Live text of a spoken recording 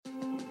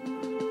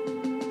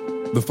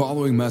The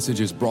following message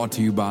is brought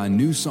to you by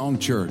New Song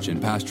Church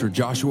and Pastor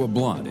Joshua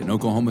Blunt in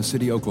Oklahoma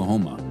City,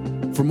 Oklahoma.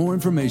 For more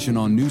information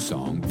on New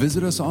Song,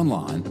 visit us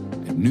online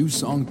at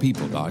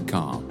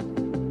newsongpeople.com.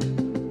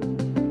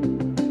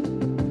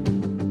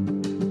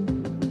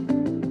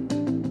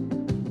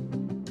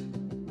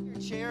 Your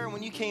chair,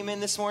 when you came in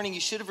this morning, you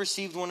should have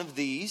received one of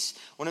these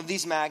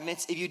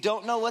magnets. If you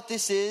don't know what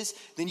this is,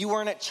 then you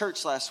weren't at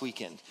church last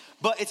weekend.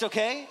 But it's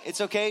okay.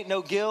 It's okay.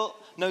 No guilt.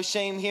 No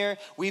shame here.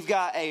 We've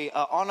got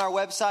on our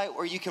website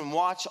where you can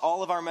watch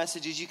all of our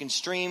messages. You can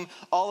stream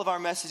all of our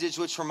messages,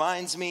 which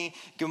reminds me,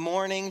 good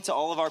morning to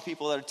all of our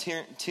people that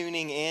are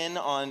tuning in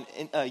on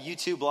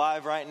YouTube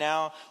Live right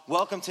now.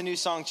 Welcome to New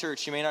Song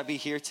Church. You may not be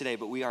here today,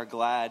 but we are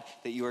glad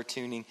that you are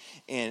tuning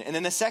in. And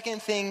then the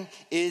second thing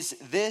is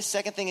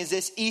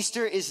this.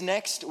 Easter is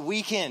next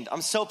weekend.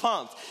 I'm so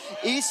pumped.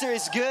 Easter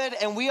is good,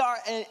 and we are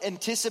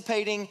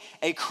anticipating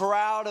a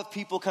crowd of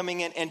people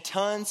coming in and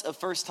tons of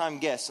first-time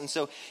guests. And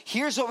so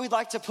here's what we'd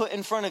like to put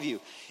in front of you.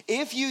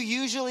 If you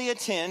usually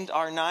attend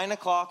our 9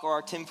 o'clock or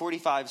our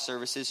 10:45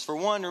 services, for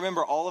one,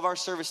 remember all of our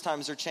service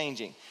times are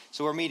changing.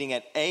 So we're meeting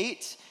at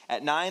 8,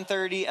 at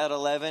 9:30, at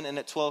 11, and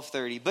at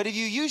 12:30. But if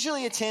you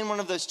usually attend one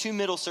of those two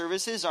middle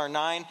services, our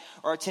 9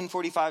 or our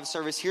 10:45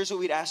 service, here's what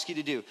we'd ask you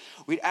to do.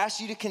 We'd ask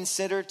you to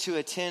consider to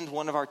attend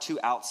one of our two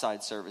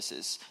outside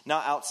services.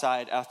 Not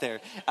outside, out there.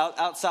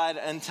 Outside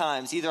end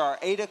times. Either our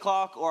 8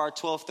 o'clock or our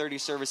 12:30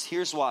 service.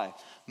 Here's why.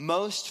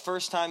 Most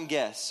first-time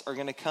guests are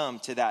going to come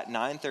to that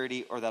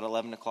 9:30 or that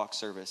 11 o'clock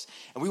service.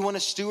 And we want to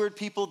steward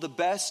people the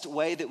best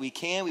way that we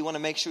can. We want to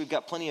make sure we've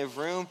got plenty of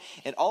room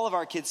in all of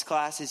our kids'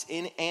 classes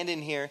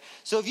in here.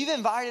 So if you've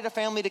invited a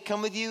family to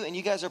come with you and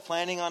you guys are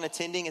planning on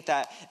attending at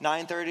that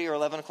 9:30 or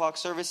 11 o'clock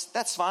service,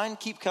 that's fine.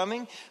 Keep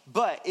coming.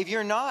 But if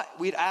you're not,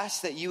 we'd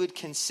ask that you would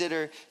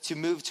consider to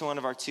move to one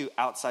of our two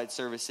outside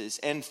services.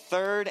 And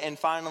third and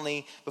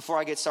finally, before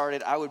I get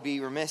started, I would be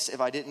remiss if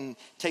I didn't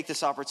take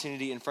this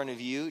opportunity in front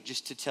of you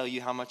just to tell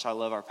you how much I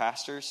love our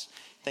pastors.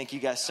 Thank you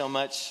guys so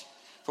much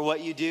for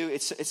what you do.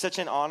 It's such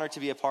an honor to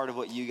be a part of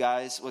what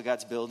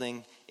God's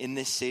building in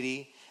this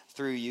city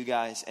through you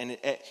guys. And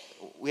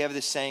we have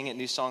this saying at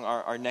New Song,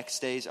 our next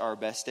days are our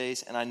best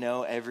days. And I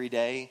know every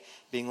day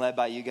being led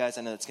by you guys,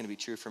 I know that's going to be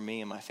true for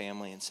me and my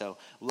family. And so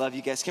love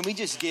you guys. Can we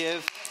just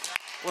give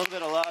a little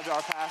bit of love to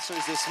our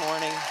pastors this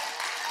morning?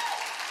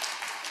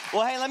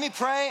 Well, hey, let me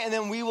pray and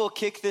then we will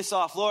kick this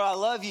off. Lord, I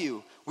love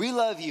you. We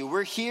love you.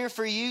 We're here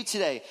for you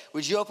today.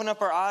 Would you open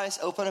up our eyes,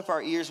 open up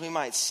our ears, we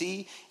might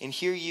see and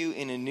hear you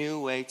in a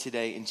new way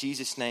today. In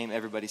Jesus' name,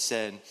 everybody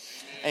said,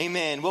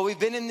 Amen. Well, we've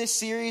been in this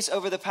series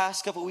over the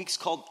past couple weeks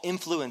called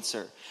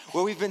Influencer,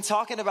 where we've been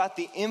talking about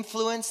the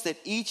influence that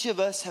each of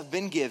us have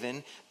been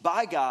given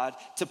by God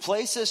to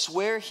place us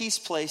where he's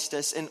placed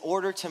us in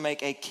order to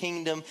make a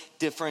kingdom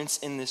difference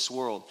in this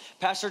world.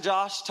 Pastor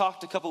Josh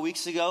talked a couple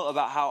weeks ago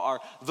about how our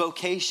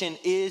vocation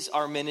is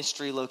our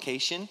ministry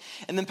location.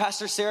 And then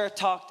Pastor Sarah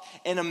talked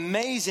an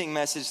amazing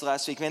message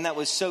last week. Man, that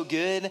was so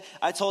good.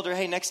 I told her,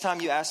 hey, next time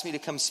you ask me to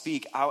come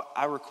speak,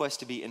 I request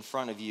to be in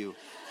front of you.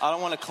 I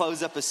don't want to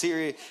close up a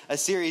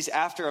series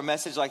after a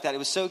message like that. It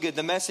was so good.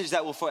 The message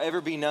that will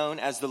forever be known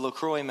as the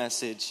LaCroix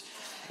message.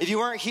 If you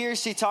weren't here,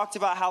 she talked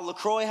about how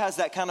LaCroix has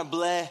that kind of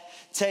bleh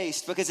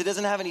taste because it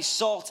doesn't have any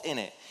salt in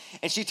it.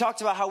 And she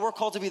talked about how we're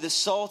called to be the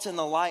salt and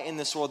the light in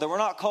this world. That we're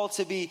not called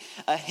to be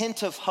a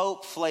hint of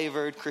hope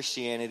flavored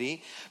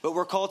Christianity, but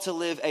we're called to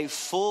live a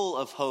full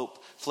of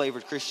hope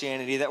flavored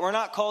Christianity. That we're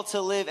not called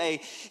to live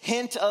a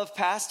hint of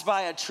passed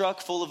by a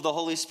truck full of the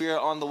Holy Spirit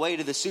on the way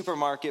to the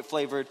supermarket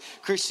flavored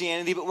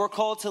Christianity, but we're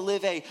called to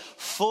live a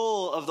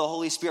full of the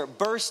Holy Spirit,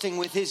 bursting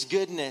with his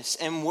goodness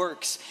and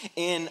works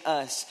in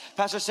us.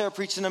 Pastor Sarah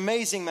preached an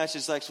amazing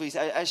message last week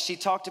as she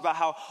talked about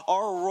how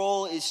our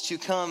role is to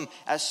come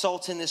as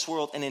salt in this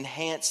world and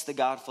enhance the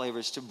God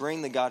flavors, to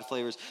bring the God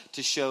flavors,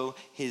 to show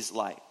his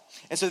light.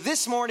 And so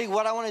this morning,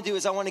 what I want to do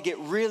is I want to get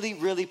really,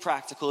 really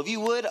practical. If you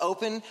would,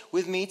 open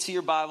with me to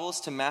your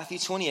Bibles to Matthew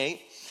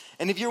 28.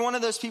 And if you're one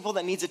of those people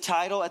that needs a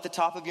title at the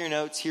top of your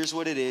notes, here's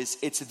what it is.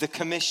 It's The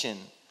Commission.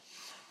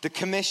 The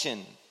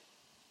Commission.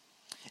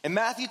 In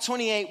Matthew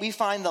 28, we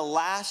find the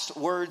last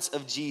words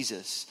of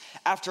Jesus.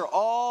 After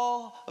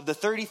all of the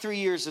 33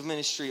 years of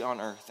ministry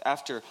on earth,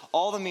 after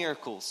all the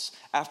miracles,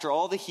 after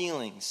all the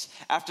healings,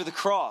 after the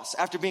cross,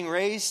 after being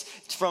raised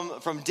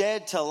from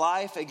dead to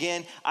life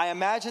again, I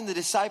imagine the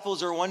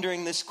disciples are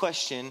wondering this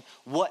question,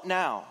 what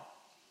now?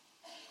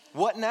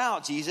 What now,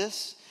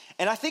 Jesus?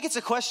 And I think it's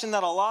a question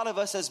that a lot of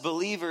us as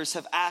believers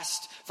have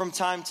asked from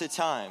time to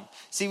time.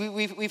 See,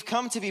 we've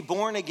come to be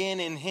born again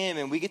in him,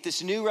 and we get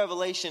this new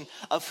revelation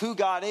of who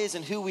God is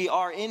and who we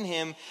are in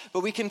him.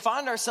 But we can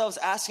find ourselves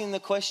asking the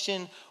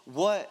question,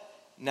 what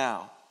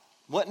now?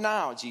 What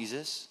now,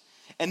 Jesus?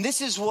 And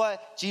this is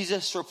what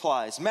Jesus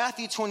replies.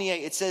 Matthew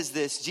 28, it says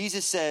this.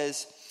 Jesus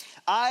says,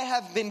 I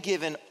have been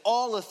given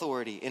all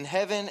authority in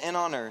heaven and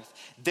on earth.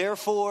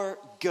 Therefore,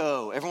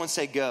 go. Everyone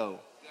say go.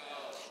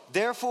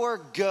 Therefore,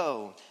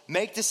 go,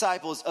 make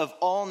disciples of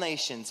all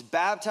nations,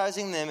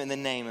 baptizing them in the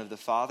name of the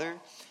Father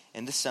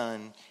and the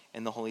Son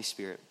and the Holy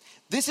Spirit.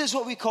 This is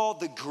what we call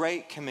the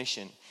Great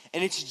Commission.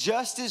 And it's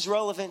just as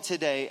relevant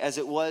today as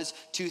it was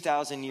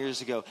 2,000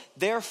 years ago.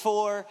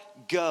 Therefore,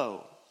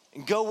 go.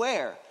 And go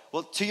where?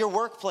 Well, to your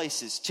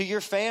workplaces, to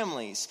your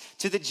families,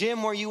 to the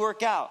gym where you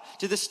work out,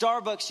 to the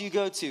Starbucks you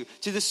go to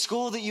the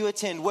school that you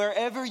attend.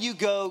 Wherever you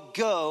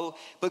go,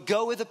 but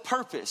go with a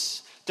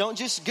purpose. Don't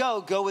just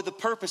go with a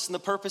purpose. And the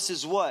purpose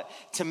is what?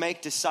 To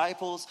make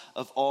disciples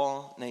of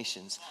all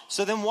nations.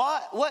 So then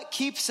what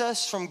keeps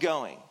us from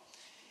going?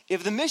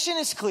 If the mission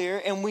is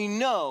clear and we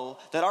know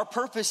that our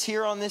purpose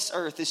here on this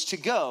earth is to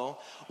go,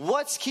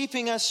 what's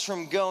keeping us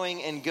from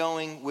going and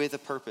going with a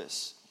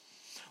purpose?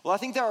 Well, I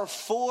think there are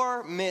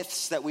 4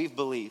 myths that we've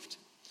believed.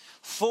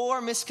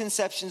 4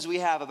 misconceptions we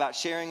have about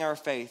sharing our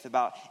faith,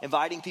 about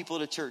inviting people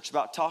to church,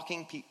 about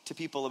talking to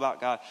people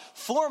about God.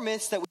 4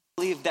 myths that we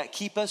believe that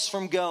keep us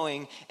from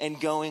going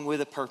and going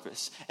with a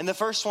purpose. And the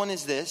first one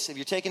is this. If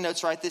you're taking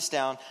notes, write this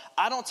down.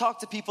 I don't talk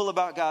to people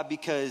about God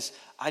because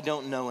I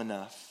don't know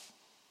enough.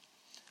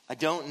 I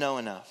don't know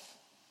enough.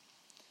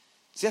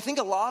 See, I think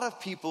a lot of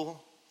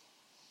people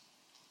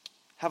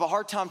have a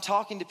hard time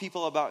talking to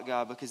people about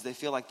God because they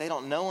feel like they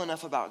don't know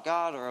enough about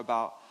God or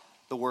about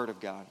the Word of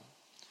God.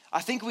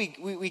 I think we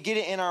get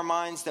it in our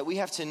minds that we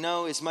have to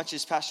know as much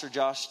as Pastor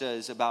Josh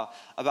does about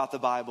the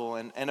Bible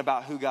and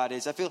about who God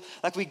is. I feel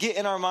like we get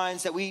in our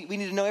minds that we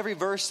need to know every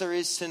verse there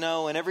is to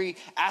know and every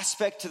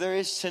aspect there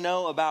is to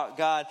know about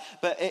God.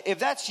 But if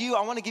that's you,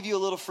 I want to give you a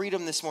little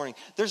freedom this morning.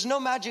 There's no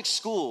magic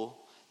school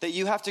that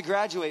you have to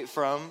graduate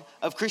from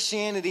of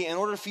Christianity in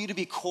order for you to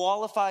be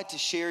qualified to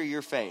share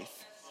your faith.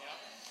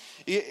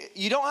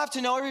 You don't have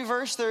to know every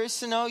verse there is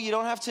to know. You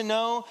don't have to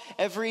know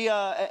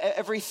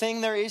everything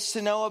there is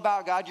to know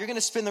about God. You're going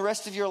to spend the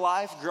rest of your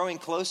life growing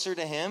closer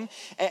to Him.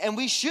 And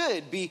we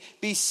should be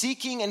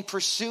seeking and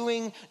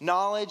pursuing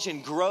knowledge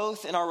and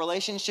growth in our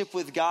relationship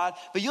with God.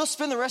 But you'll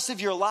spend the rest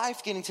of your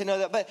life getting to know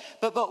that.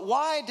 But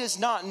why does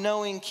not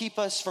knowing keep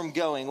us from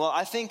going? Well,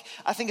 I think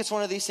it's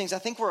one of these things. I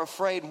think we're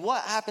afraid,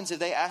 what happens if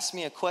they ask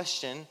me a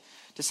question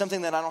to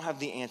something that I don't have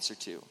the answer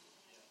to?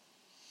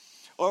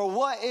 Or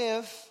what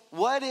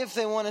if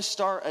they want to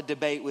start a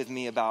debate with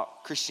me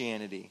about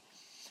Christianity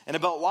and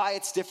about why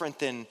it's different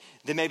than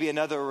maybe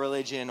another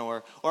religion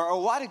or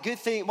why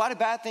do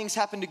bad things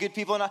happen to good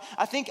people? And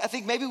I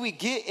think maybe we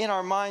get in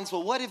our minds,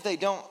 well, what if they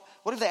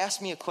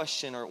ask me a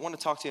question or want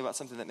to talk to me about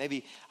something that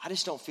maybe I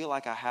just don't feel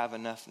like I have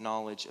enough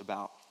knowledge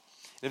about?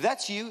 And if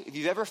that's you, if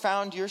you've ever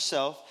found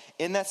yourself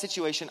in that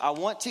situation, I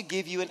want to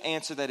give you an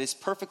answer that is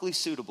perfectly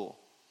suitable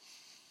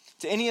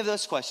to any of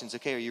those questions.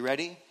 Okay, are you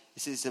ready?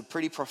 This is a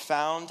pretty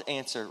profound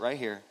answer right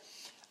here.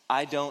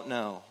 I don't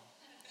know.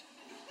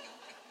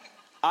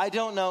 I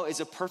don't know is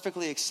a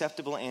perfectly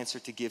acceptable answer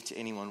to give to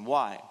anyone.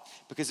 Why?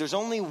 Because there's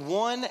only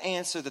one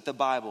answer that the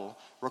Bible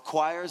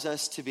requires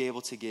us to be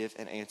able to give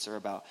an answer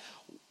about.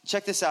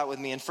 Check this out with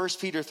me in 1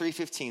 Peter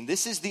 3:15.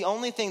 This is the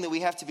only thing that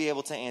we have to be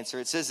able to answer.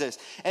 It says this,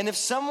 and if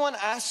someone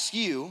asks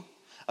you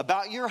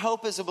about your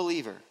hope as a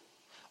believer,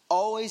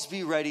 always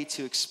be ready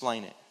to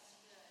explain it.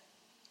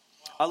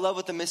 I love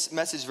what the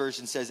Message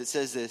version says. It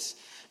says this,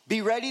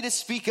 be ready to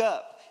speak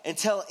up and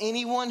tell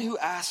anyone who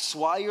asks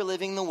why you're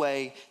living the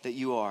way that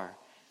you are,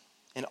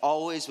 and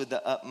always with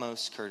the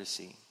utmost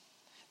courtesy.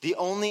 The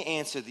only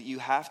answer that you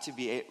have to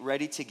be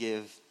ready to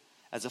give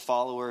as a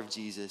follower of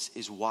Jesus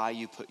is why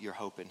you put your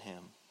hope in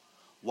Him,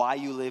 why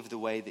you live the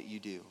way that you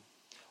do,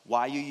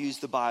 why you use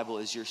the Bible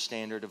as your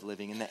standard of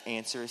living. And the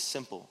answer is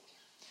simple.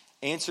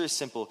 Answer is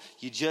simple.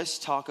 You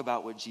just talk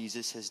about what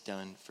Jesus has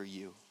done for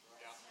you,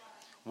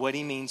 what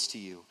He means to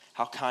you,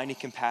 how kind and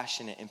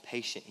compassionate and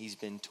patient He's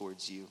been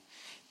towards you.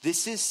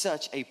 This is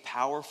such a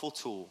powerful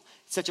tool,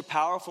 such a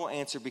powerful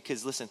answer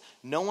because, listen,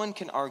 no one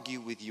can argue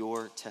with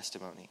your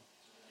testimony.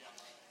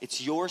 It's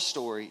your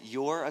story,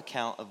 your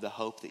account of the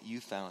hope that you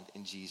found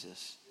in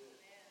Jesus.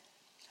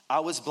 I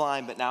was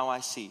blind, but now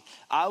I see.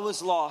 I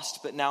was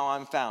lost, but now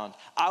I'm found.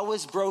 I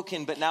was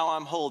broken, but now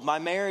I'm whole. My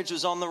marriage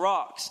was on the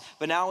rocks,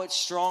 but now it's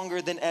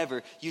stronger than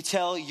ever. You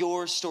tell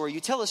your story. You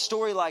tell a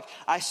story like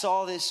I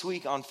saw this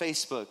week on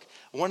Facebook.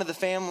 One of the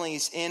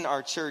families in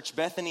our church,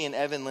 Bethany and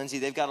Evan Lindsay,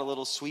 they've got a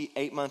little sweet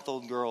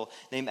 8-month-old girl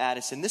named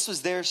Addison. This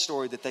was their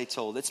story that they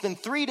told. It's been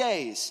 3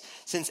 days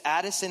since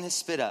Addison has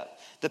spit up.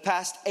 The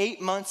past 8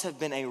 months have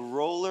been a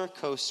roller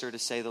coaster, to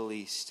say the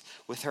least,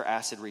 with her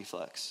acid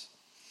reflux.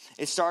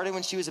 It started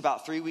when she was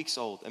about 3 weeks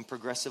old and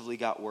progressively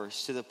got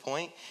worse to the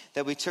point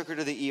that we took her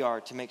to the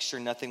ER to make sure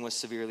nothing was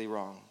severely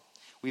wrong.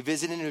 We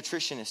visited a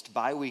nutritionist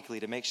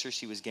bi-weekly to make sure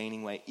she was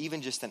gaining weight,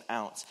 even just an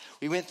ounce.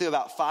 We went through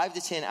about 5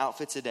 to 10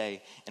 outfits a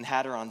day and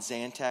had her on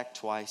Zantac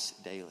twice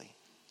daily.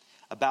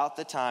 About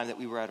the time that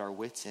we were at our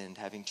wits' end,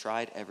 having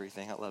tried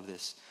everything, I love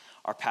this,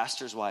 our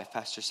pastor's wife,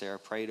 Pastor Sarah,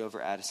 prayed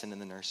over Addison in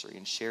the nursery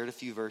and shared a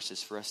few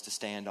verses for us to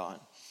stand on.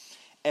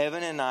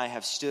 Evan and I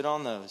have stood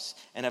on those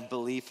and have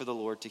believed for the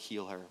Lord to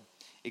heal her.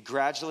 It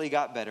gradually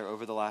got better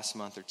over the last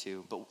month or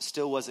two, but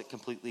still wasn't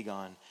completely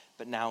gone.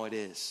 But now it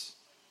is.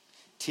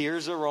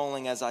 Tears are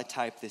rolling as I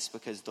type this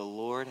because the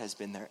Lord has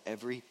been there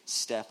every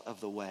step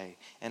of the way,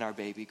 and our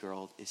baby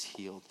girl is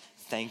healed.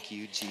 Thank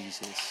you,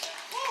 Jesus.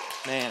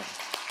 Man,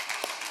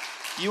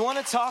 You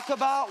want to talk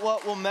about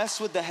what will mess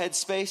with the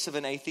headspace of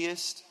an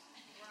atheist?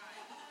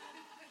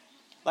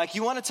 Like,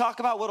 you want to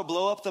talk about what will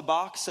blow up the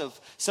box of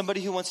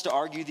somebody who wants to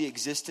argue the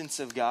existence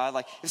of God?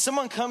 Like, if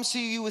someone comes to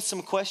you with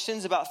some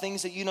questions about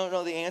things that you don't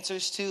know the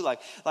answers to,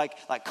 like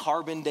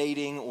carbon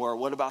dating, or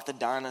what about the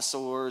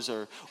dinosaurs,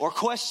 or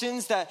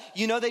questions that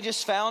you know they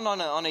just found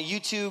on a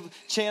YouTube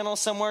channel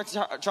somewhere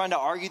trying to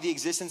argue the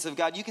existence of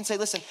God, you can say,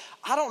 listen,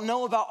 I don't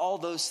know about all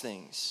those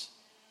things.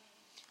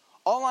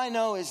 All I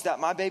know is that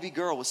my baby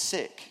girl was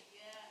sick.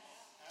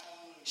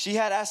 She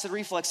had acid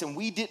reflux and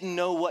we didn't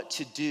know what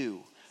to do.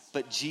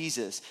 But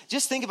Jesus.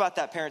 Just think about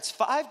that, parents.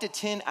 5 to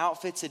 10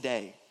 outfits a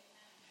day.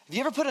 Have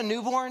you ever put a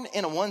newborn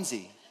in a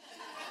onesie?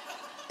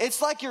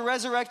 It's like you're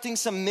resurrecting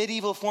some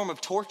medieval form of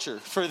torture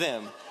for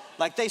them.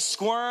 Like, they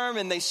squirm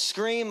and they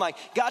scream. Like,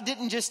 God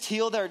didn't just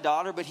heal their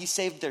daughter, but he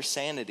saved their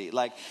sanity.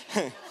 Like,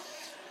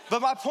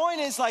 but my point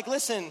is, like,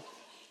 listen,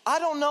 I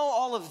don't know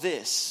all of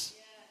this.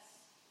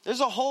 There's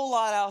a whole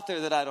lot out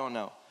there that I don't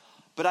know.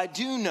 But I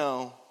do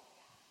know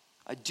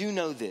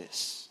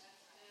this.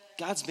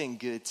 God's been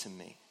good to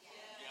me.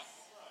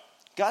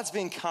 God's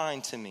been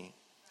kind to me.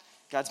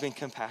 God's been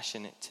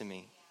compassionate to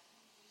me.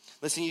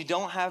 Listen, you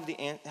don't have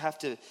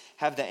to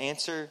have the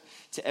answer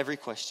to every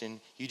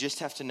question. You just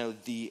have to know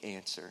the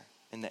answer,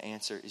 and the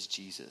answer is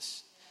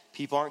Jesus.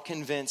 People aren't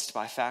convinced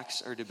by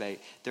facts or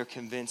debate. They're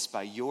convinced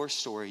by your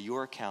story,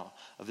 your account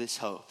of this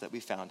hope that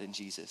we found in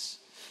Jesus.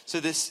 So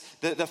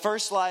the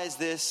first lie is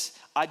this: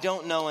 I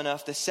don't know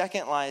enough. The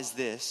second lie is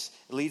this.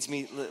 It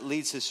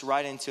leads us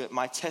right into it.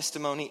 My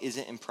testimony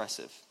isn't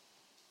impressive.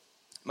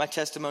 My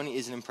testimony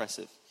isn't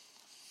impressive.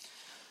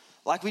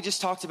 Like we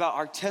just talked about,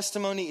 our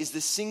testimony is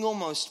the single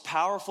most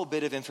powerful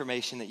bit of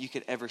information that you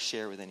could ever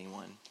share with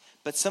anyone.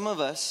 But some of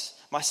us,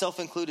 myself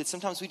included,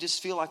 sometimes we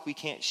just feel like we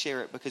can't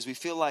share it because we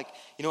feel like,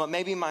 you know what,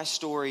 maybe my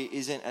story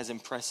isn't as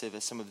impressive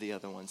as some of the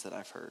other ones that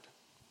I've heard.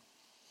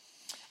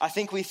 I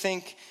think we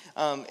think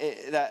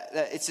that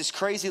it's this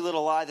crazy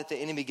little lie that the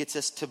enemy gets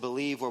us to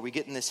believe, where we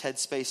get in this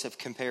headspace of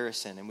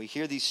comparison, and we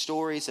hear these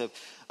stories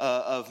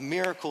of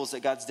miracles that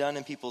God's done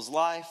in people's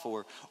life,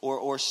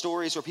 or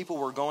stories where people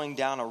were going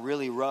down a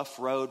really rough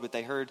road, but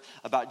they heard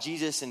about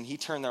Jesus and he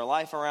turned their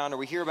life around. Or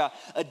we hear about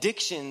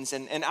addictions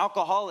and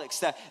alcoholics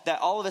that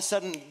all of a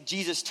sudden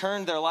Jesus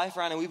turned their life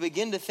around, and we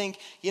begin to think,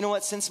 you know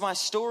what, since my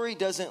story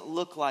doesn't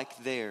look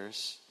like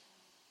theirs,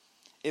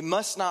 it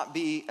must not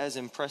be as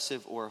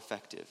impressive or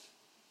effective.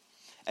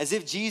 As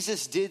if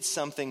Jesus did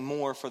something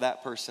more for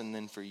that person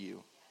than for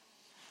you.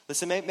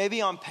 Listen,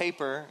 maybe on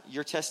paper,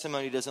 your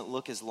testimony doesn't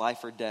look as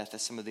life or death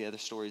as some of the other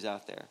stories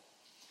out there.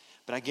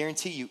 But I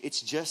guarantee you,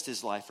 it's just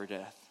as life or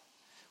death.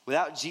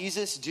 Without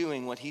Jesus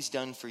doing what he's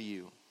done for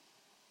you,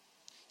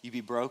 you'd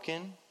be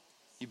broken,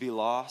 you'd be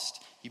lost,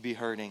 you'd be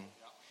hurting,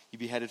 you'd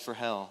be headed for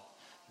hell.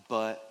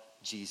 But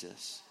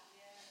Jesus.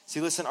 See,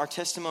 listen, our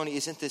testimony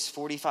isn't this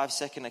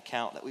 45-second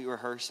account that we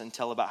rehearse and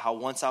tell about how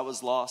once I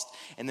was lost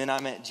and then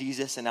I met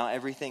Jesus and now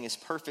everything is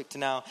perfect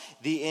now.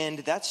 The end,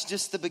 that's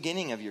just the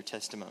beginning of your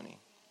testimony.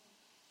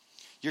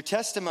 Your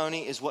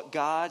testimony is what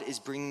God is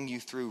bringing you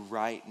through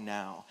right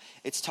now.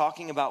 It's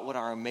talking about what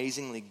our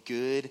amazingly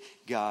good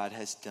God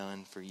has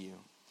done for you.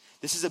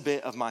 This is a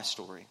bit of my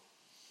story.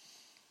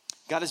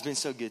 God has been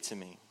so good to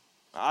me.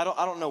 I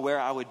don't know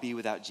where I would be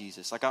without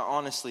Jesus. Like, I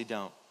honestly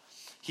don't.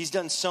 He's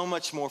done so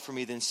much more for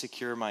me than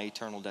secure my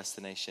eternal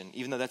destination,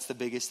 even though that's the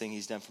biggest thing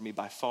he's done for me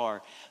by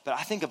far. But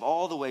I think of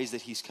all the ways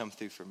that he's come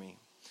through for me.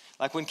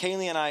 Like when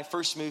Kaylee and I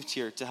first moved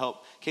here to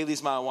help,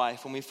 Kaylee's my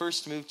wife, when we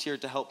first moved here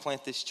to help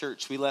plant this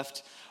church, we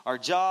left our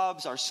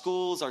jobs, our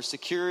schools, our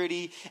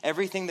security,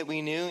 everything that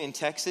we knew in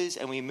Texas,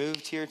 and we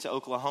moved here to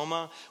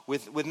Oklahoma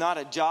with not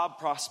a job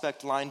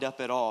prospect lined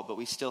up at all, but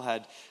we still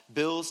had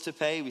bills to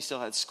pay, we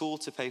still had school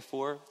to pay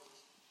for.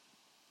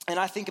 And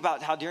I think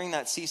about how during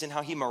that season,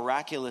 how he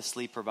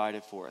miraculously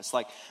provided for us.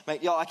 Like,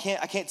 y'all, I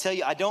can't tell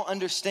you, I don't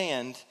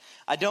understand.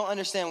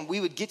 We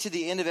would get to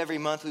the end of every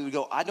month, we would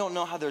go, I don't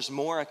know how there's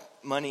more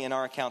money in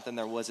our account than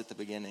there was at the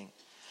beginning.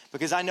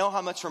 Because I know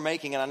how much we're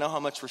making and I know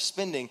how much we're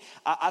spending.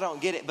 I don't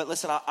get it. But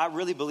listen, I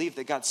really believe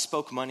that God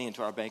spoke money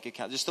into our bank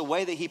account. Just the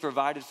way that he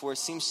provided for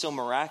us seems so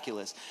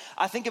miraculous.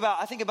 I think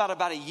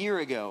about a year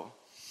ago,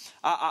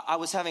 I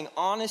was having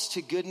honest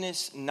to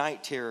goodness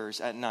night terrors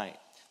at night.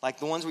 Like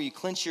the ones where you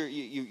clench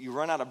you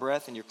run out of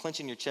breath and you're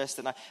clenching your chest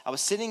at night. I was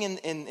sitting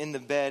in the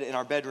bed in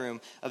our bedroom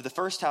of the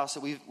first house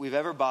that we've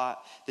ever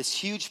bought. This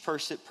huge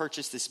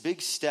purchase, this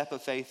big step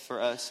of faith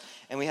for us.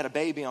 And we had a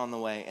baby on the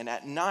way. And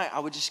at night, I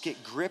would just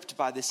get gripped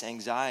by this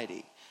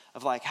anxiety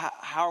of like,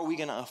 how are we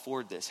going to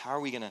afford this? How are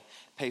we going to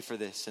pay for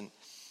this? And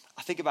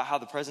I think about how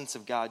the presence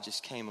of God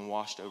just came and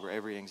washed over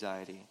every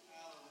anxiety.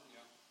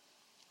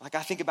 Like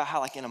I think about how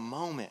like in a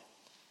moment,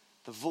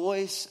 the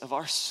voice of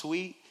our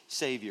sweet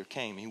Savior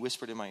came. He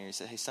whispered in my ear. He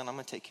said, hey, son, I'm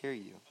going to take care of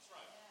you.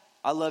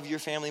 I love your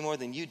family more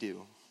than you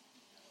do.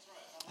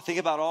 I think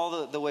about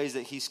all the ways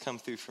that he's come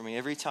through for me.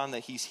 Every time that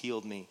he's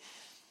healed me.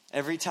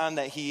 Every time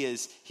that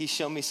he's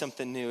shown me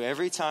something new.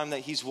 Every time that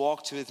he's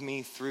walked with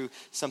me through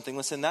something.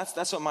 Listen,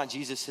 that's what my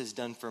Jesus has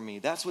done for me.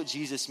 That's what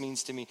Jesus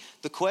means to me.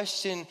 The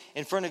question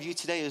in front of you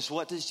today is,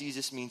 what does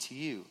Jesus mean to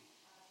you?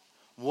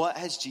 What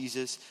has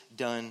Jesus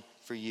done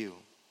for you?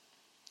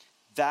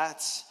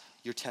 That's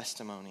your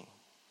testimony.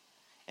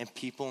 And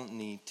people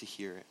need to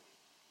hear it.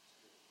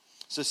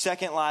 So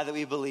second lie that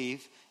we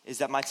believe is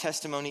that my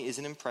testimony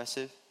isn't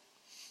impressive.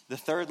 The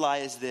third lie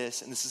is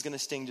this, and this is going to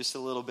sting just a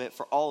little bit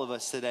for all of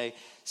us today.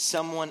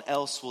 Someone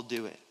else will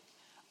do it.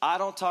 I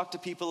don't talk to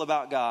people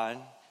about God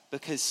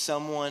because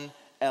someone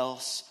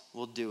else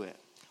will do it.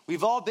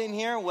 We've all been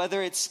here,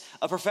 whether it's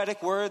a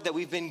prophetic word that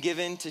we've been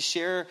given to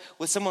share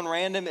with someone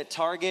random at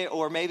Target,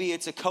 or maybe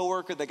it's a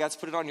coworker that God's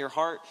put it on your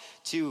heart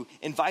to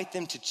invite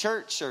them to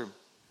church, or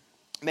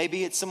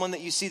maybe it's someone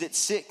that you see that's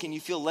sick and you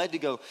feel led to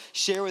go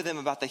share with them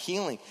about the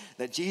healing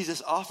that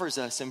Jesus offers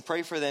us and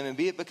pray for them. And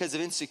be it because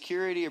of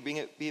insecurity, or be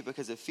it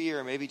because of fear,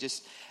 or maybe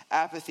just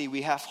apathy,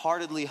 we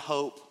half-heartedly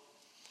hope,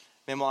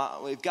 man,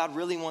 well, if God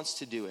really wants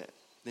to do it,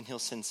 then he'll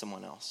send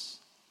someone else.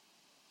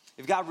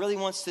 If God really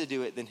wants to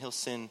do it, then he'll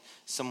send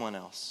someone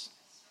else.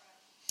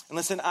 And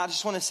listen, I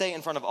just want to say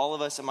in front of all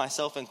of us, and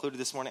myself included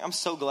this morning, I'm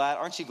so glad.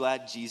 Aren't you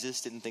glad Jesus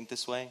didn't think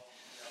this way?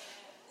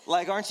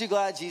 Like, aren't you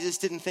glad Jesus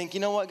didn't think, you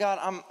know what,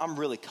 God, I'm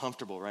really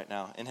comfortable right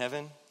now in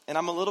heaven, and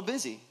I'm a little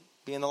busy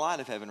being the light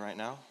of heaven right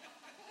now.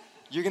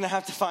 You're going to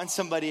have to find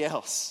somebody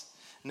else.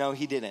 No,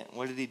 he didn't.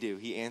 What did he do?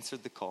 He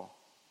answered the call.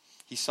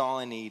 He saw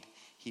a need.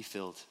 He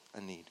filled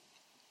a need.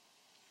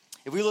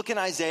 If we look in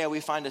Isaiah, we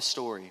find a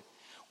story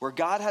where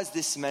God has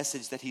this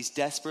message that he's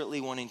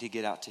desperately wanting to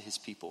get out to his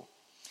people.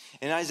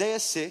 In Isaiah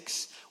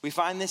 6, we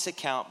find this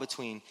account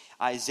between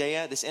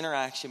Isaiah, this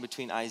interaction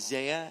between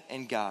Isaiah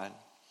and God,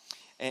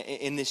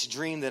 in this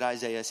dream that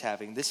Isaiah is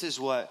having. This is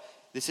what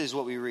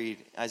we read.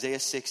 Isaiah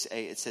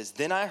 6:8. It says,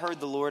 "Then I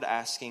heard the Lord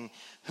asking,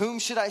 whom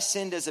should I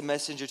send as a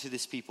messenger to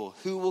this people?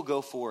 Who will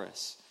go for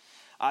us?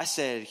 I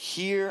said,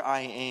 here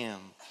I am,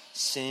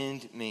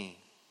 send me."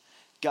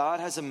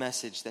 God has a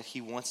message that he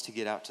wants to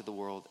get out to the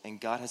world, and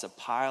God has a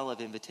pile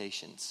of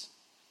invitations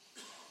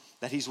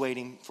that he's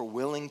waiting for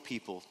willing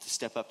people to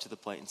step up to the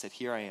plate and say,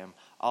 here I am,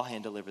 I'll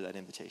hand deliver that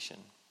invitation.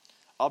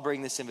 I'll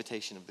bring this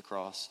invitation of the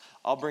cross.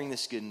 I'll bring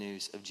this good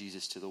news of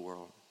Jesus to the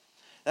world.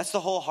 That's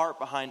the whole heart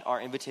behind our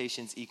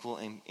Invitations Equal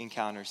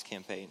Encounters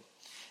campaign.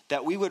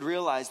 That we would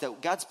realize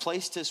that God's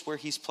placed us where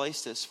he's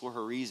placed us for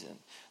a reason.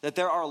 That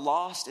there are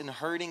lost and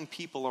hurting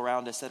people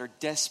around us that are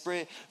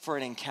desperate for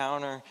an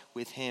encounter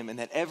with him. And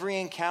that every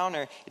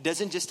encounter, it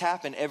doesn't just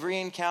happen. Every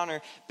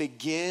encounter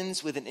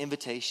begins with an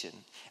invitation.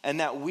 And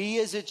that we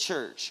as a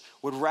church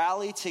would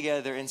rally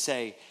together and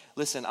say,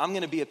 listen, I'm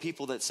going to be a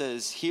people that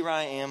says, here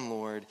I am,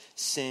 Lord,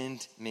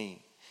 send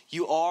me.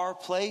 You are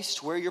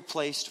placed where you're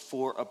placed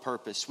for a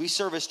purpose. We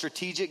serve a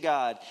strategic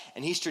God,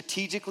 and he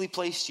strategically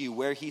placed you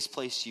where he's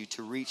placed you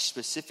to reach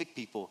specific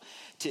people,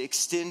 to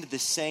extend the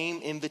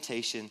same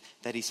invitation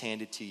that he's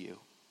handed to you.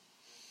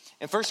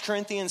 In 1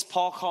 Corinthians,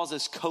 Paul calls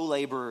us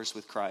co-laborers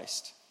with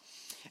Christ.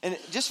 And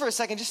just for a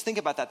second, just think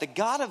about that. The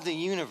God of the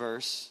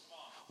universe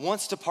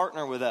wants to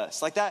partner with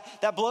us. Like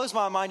that blows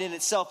my mind in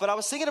itself. But I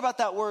was thinking about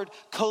that word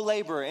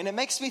co-laborer, and it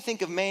makes me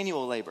think of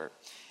manual labor.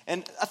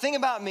 And a thing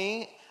about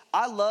me,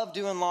 I love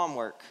doing lawn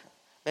work.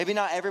 Maybe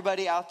not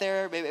everybody out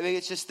there. Maybe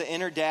it's just the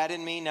inner dad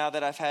in me now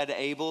that I've had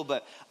Abel.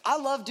 But I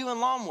love doing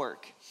lawn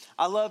work.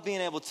 I love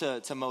being able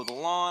to mow the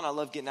lawn. I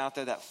love getting out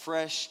there, that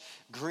fresh,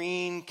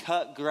 green,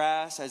 cut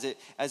grass as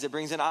it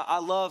brings in. I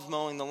love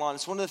mowing the lawn.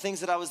 It's one of the things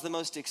that I was the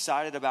most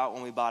excited about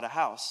when we bought a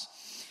house.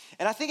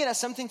 And I think it has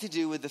something to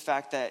do with the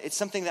fact that it's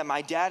something that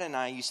my dad and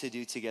I used to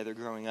do together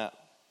growing up.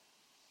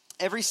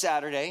 Every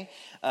Saturday,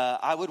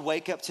 I would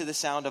wake up to the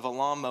sound of a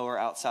lawnmower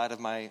outside of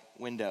my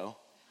window,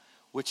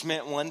 which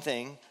meant one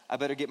thing: I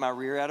better get my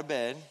rear out of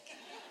bed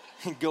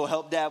and go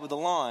help Dad with the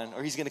lawn,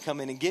 or he's going to come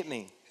in and get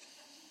me.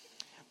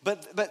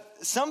 But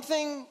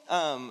something,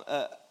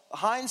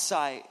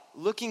 hindsight,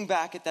 looking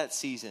back at that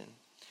season,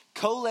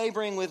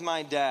 co-laboring with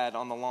my dad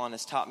on the lawn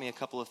has taught me a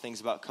couple of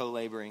things about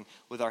co-laboring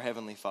with our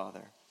Heavenly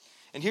Father.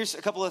 And here's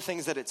a couple of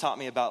things that it taught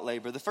me about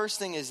labor. The first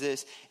thing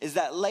is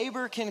that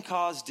labor can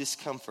cause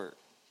discomfort.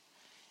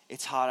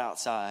 It's hot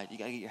outside. You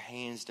got to get your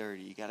hands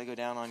dirty. You got to go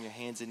down on your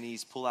hands and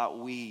knees, pull out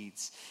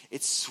weeds.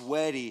 It's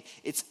sweaty.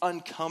 It's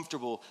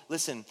uncomfortable.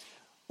 Listen,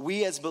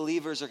 we as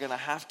believers are going to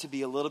have to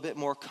be a little bit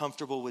more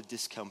comfortable with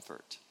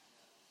discomfort.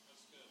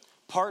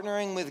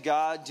 Partnering with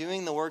God,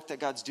 doing the work that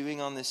God's doing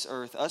on this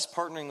earth, us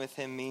partnering with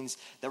him means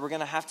that we're going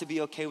to have to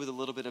be okay with a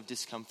little bit of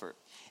discomfort.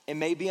 It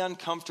may be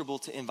uncomfortable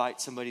to invite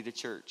somebody to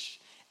church.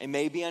 It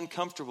may be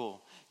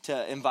uncomfortable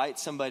to invite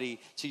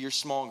somebody to your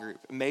small group.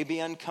 It may be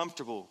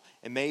uncomfortable.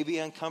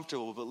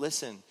 But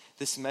listen,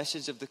 this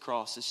message of the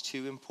cross is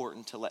too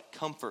important to let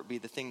comfort be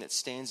the thing that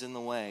stands in the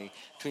way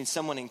between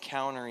someone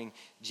encountering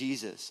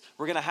Jesus.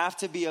 We're going to have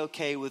to be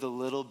okay with a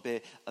little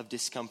bit of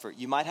discomfort.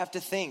 You might have to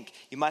think.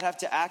 You might have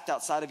to act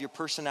outside of your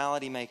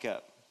personality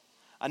makeup.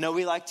 I know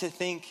we like to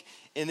think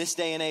in this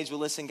day and age, well,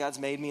 listen, God's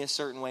made me a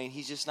certain way, and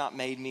he's just not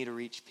made me to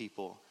reach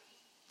people.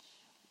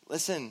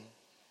 Listen,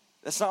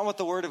 That's not what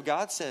the Word of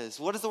God says.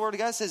 What does the Word of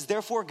God says?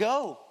 Therefore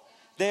go.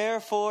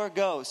 Therefore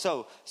go.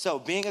 So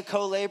being a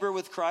co-laborer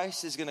with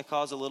Christ is going to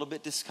cause a little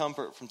bit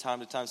discomfort from time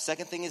to time.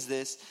 Second thing is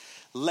this: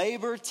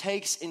 labor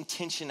takes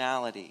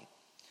intentionality.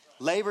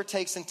 Labor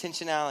takes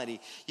intentionality.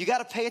 You got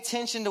to pay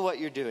attention to what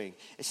you're doing.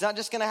 It's not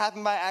just going to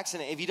happen by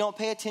accident. If you don't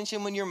pay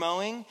attention when you're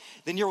mowing,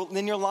 then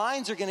your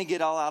lines are going to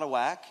get all out of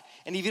whack.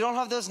 And if you don't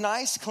have those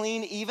nice,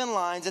 clean, even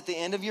lines at the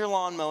end of your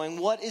lawn mowing,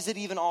 what is it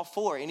even all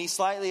for? Any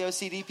slightly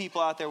OCD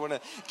people out there want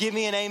to give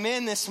me an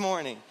amen this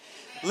morning?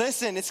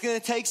 Listen, it's going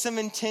to take some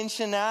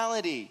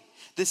intentionality.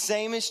 The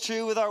same is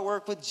true with our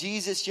work with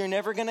Jesus. You're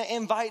never going to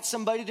invite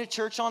somebody to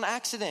church on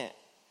accident.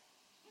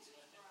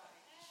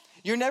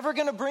 You're never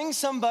going to bring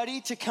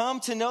somebody to come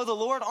to know the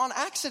Lord on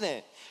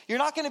accident. You're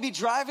not going to be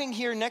driving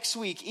here next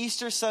week,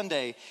 Easter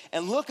Sunday,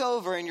 and look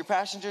over in your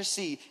passenger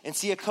seat and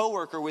see a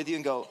coworker with you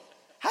and go,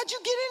 how'd you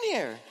get in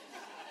here?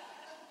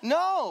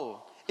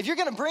 No. If you're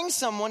going to bring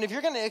someone, if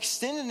you're going to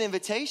extend an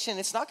invitation,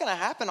 it's not going to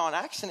happen on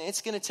accident.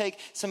 It's going to take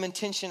some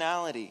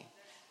intentionality.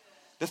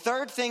 The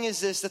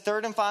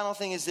third and final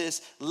thing is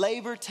this: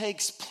 labor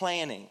takes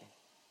planning.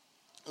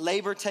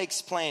 Labor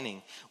takes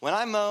planning. When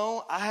I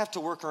mow, I have to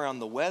work around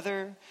the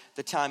weather,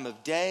 the time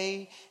of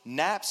day,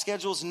 nap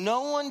schedules.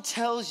 No one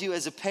tells you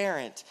as a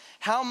parent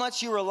how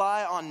much you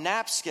rely on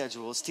nap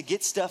schedules to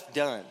get stuff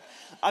done.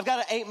 I've got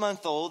an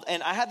 8-month-old,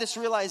 and I had this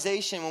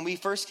realization when we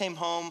first came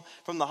home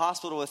from the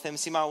hospital with him.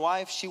 See, my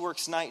wife, she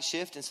works night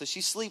shift, and so she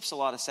sleeps a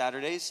lot of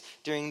Saturdays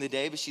during the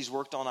day, but she's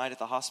worked all night at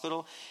the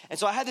hospital. And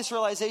so I had this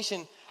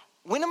realization: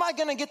 when am I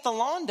going to get the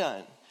lawn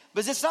done?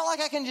 But it's not like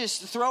I can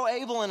just throw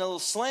Abel in a little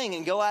sling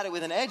and go at it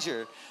with an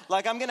edger.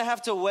 Like, I'm going to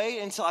have to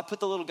wait until I put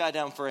the little guy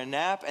down for a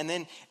nap and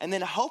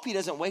then hope he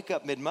doesn't wake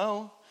up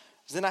mid-mow.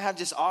 Then I have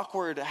this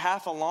awkward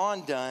half a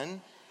lawn done.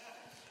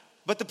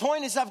 But the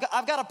point is, I've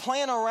got to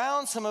plan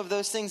around some of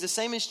those things. The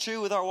same is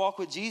true with our walk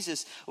with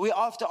Jesus. We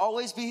have to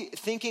always be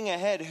thinking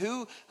ahead.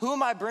 Who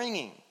am I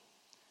bringing?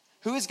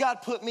 Who has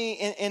God put me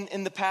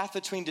in the path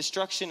between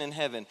destruction and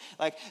heaven?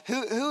 Like,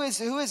 who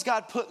has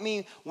God put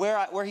me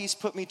where he's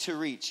put me to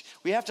reach?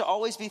 We have to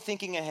always be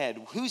thinking ahead.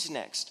 Who's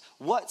next?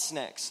 What's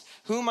next?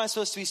 Who am I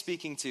supposed to be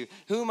speaking to?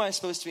 Who am I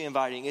supposed to be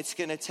inviting? It's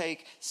going to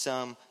take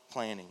some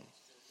planning.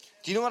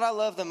 Do you know what I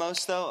love the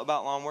most, though,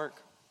 about lawn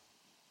work?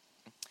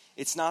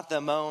 It's not the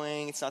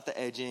mowing. It's not the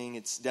edging.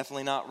 It's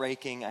definitely not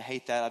raking. I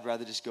hate that. I'd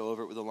rather just go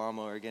over it with a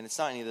lawnmower again. It's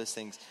not any of those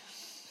things.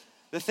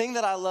 The thing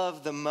that I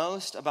love the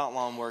most about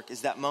lawn work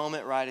is that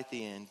moment right at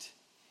the end.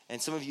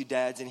 And some of you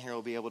dads in here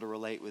will be able to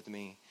relate with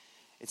me.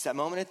 It's that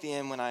moment at the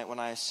end when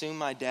I assume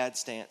my dad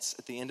stance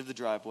at the end of the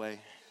driveway.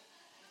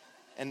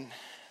 And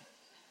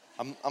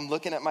I'm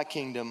looking at my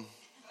kingdom.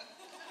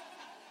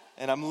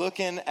 And I'm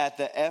looking at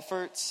the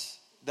efforts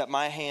that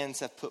my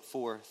hands have put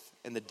forth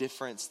and the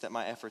difference that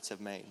my efforts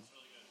have made.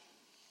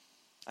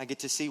 I get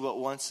to see what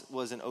once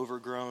was an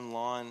overgrown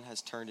lawn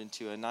has turned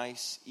into a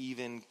nice,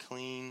 even,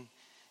 clean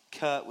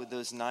cut with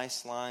those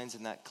nice lines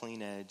and that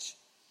clean edge.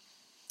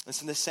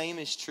 Listen, the same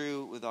is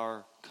true with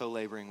our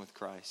co-laboring with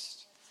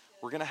Christ.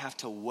 We're going to have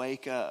to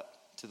wake up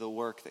to the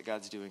work that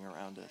God's doing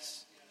around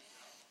us.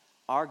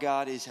 Our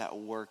God is at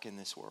work in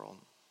this world.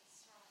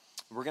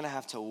 We're going to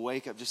have to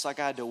wake up, just like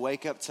I had to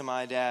wake up to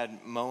my dad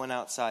mowing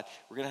outside.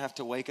 We're going to have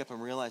to wake up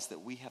and realize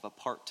that we have a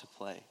part to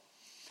play.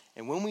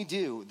 And when we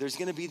do, there's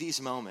going to be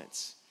these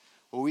moments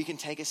where we can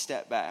take a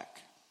step back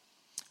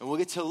and we'll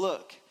get to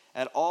look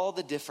at all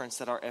the difference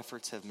that our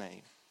efforts have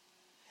made.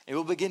 And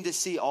we'll begin to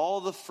see all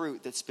the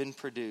fruit that's been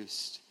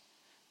produced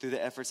through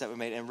the efforts that we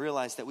made and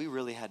realize that we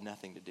really had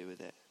nothing to do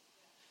with it.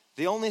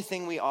 The only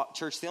thing we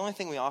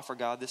offer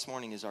God this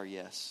morning is our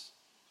yes.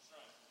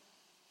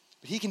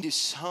 But he can do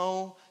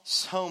so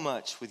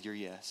much with your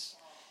yes.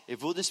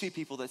 If we'll just be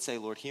people that say,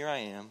 Lord, here I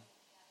am.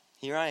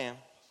 Here I am.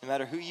 No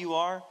matter who you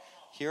are,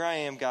 here I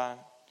am, God.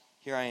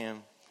 Here I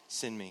am.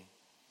 Send me.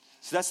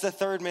 So that's the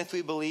third myth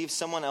we believe.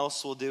 Someone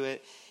else will do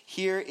it.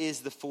 Here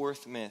is the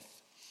fourth myth.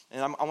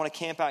 And I want to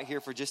camp out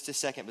here for just a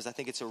second because I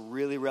think it's a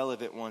really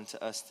relevant one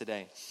to us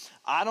today.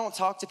 I don't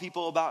talk to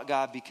people about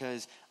God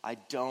because I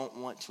don't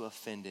want to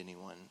offend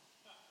anyone.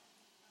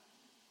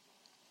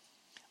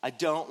 I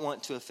don't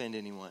want to offend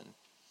anyone.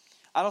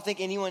 I don't think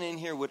anyone in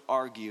here would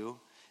argue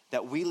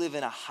that we live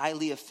in a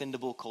highly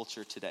offendable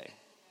culture today.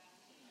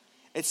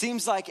 It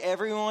seems like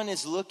everyone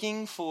is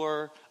looking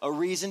for a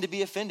reason to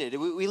be offended.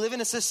 We live in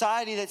a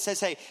society that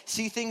says, hey,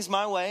 see things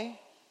my way.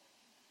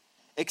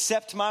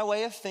 Accept my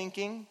way of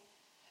thinking.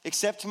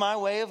 Accept my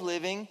way of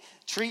living.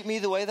 Treat me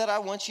the way that I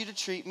want you to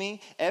treat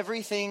me.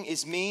 Everything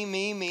is me,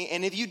 me, me.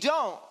 And if you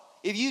don't,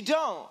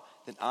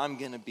 then I'm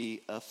going to be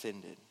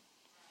offended.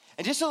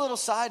 And just a little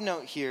side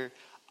note here.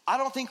 I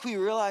don't think we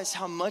realize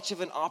how much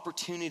of an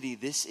opportunity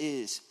this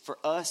is for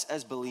us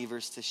as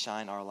believers to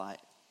shine our light.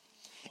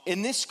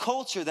 In this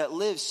culture that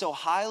lives so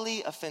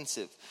highly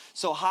offensive,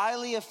 so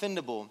highly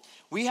offendable,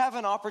 we have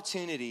an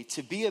opportunity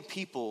to be a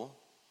people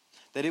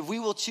that if we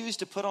will choose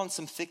to put on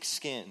some thick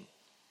skin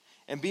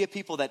and be a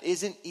people that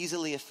isn't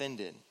easily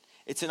offended,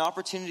 it's an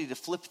opportunity to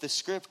flip the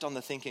script on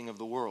the thinking of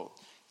the world.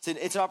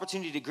 It's an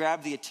opportunity to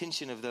grab the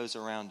attention of those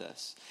around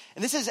us.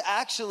 And this is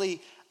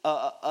actually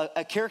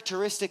a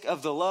characteristic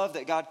of the love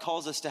that God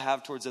calls us to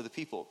have towards other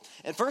people.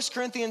 In 1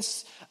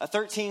 Corinthians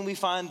 13, we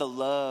find the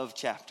love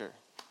chapter.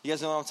 You guys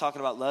know what I'm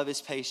talking about. Love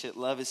is patient.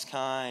 Love is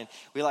kind.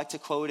 We like to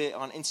quote it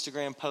on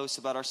Instagram posts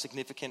about our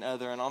significant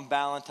other and on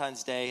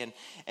Valentine's Day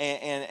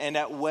and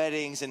at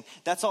weddings. And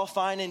that's all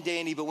fine and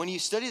dandy. But when you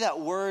study that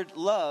word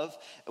love,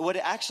 what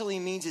it actually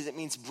means is it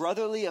means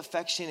brotherly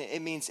affection.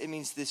 It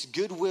means this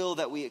goodwill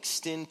that we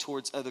extend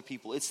towards other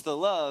people. It's the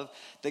love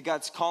that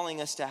God's calling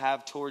us to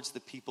have towards the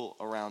people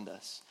around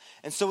us.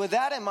 And so with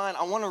that in mind,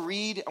 I want to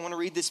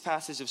read this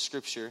passage of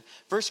scripture.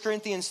 1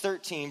 Corinthians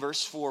 13,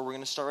 verse 4, we're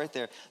going to start right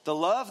there. The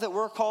love that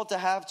we're called to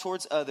have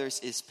towards others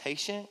is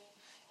patient,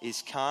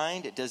 is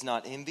kind, it does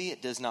not envy,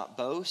 it does not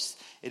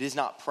boast, it is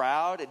not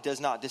proud, it does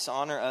not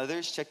dishonor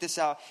others. Check this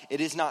out.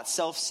 It is not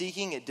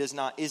self-seeking, it is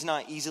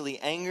not easily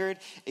angered,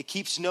 it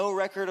keeps no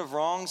record of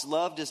wrongs.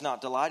 Love does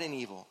not delight in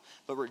evil,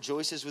 but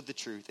rejoices with the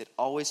truth. It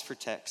always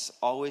protects,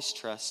 always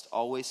trusts,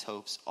 always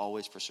hopes,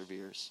 always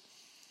perseveres.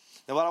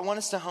 Now, what I want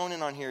us to hone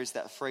in on here is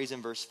that phrase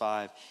in verse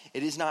 5.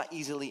 It is not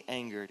easily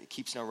angered. It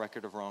keeps no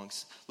record of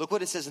wrongs. Look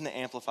what it says in the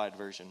Amplified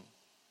Version.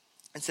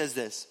 It says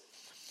this.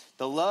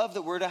 The love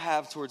that we're to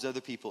have towards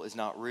other people is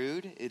not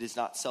rude. It is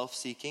not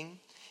self-seeking.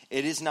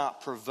 It is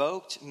not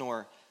provoked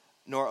nor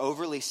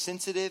overly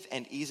sensitive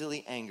and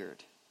easily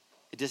angered.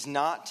 It does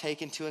not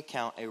take into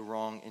account a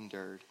wrong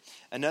endured.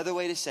 Another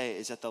way to say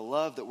it is that the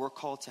love that we're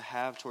called to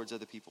have towards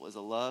other people is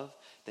a love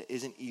that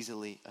isn't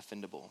easily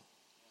offendable.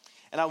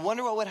 And I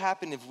wonder what would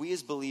happen if we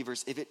as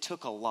believers, if it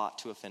took a lot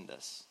to offend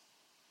us.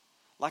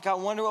 Like I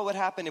wonder what would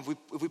happen if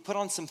we put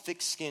on some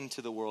thick skin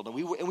to the world and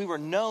we were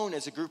known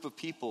as a group of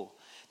people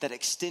that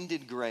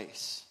extended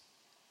grace,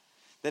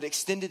 that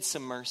extended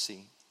some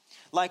mercy.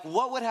 Like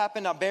what would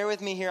happen, now bear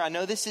with me here, I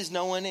know this is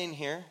no one in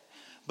here,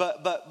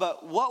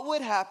 but what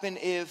would happen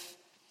if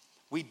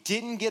we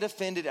didn't get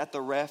offended at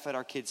the ref at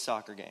our kids'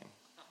 soccer game?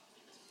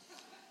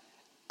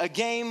 A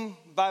game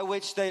by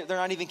which they're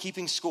not even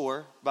keeping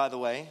score, by the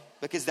way,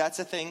 because that's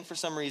a thing for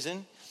some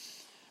reason.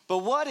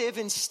 But what if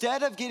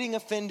instead of getting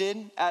offended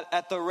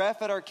at the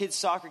ref at our kids'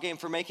 soccer game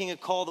for making a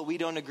call that we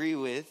don't agree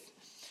with,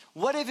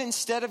 what if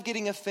instead of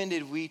getting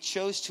offended, we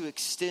chose to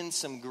extend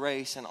some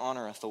grace and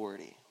honor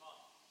authority?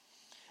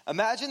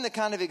 Imagine the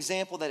kind of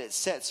example that it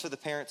sets for the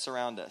parents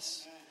around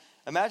us.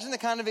 Imagine the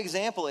kind of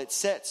example it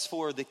sets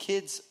for the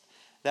kids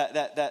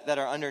that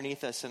are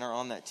underneath us and are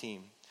on that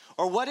team.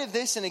 Or what if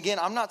this, and again,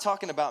 I'm not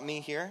talking about me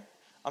here.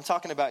 I'm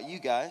talking about you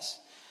guys.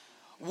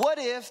 What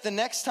if the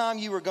next time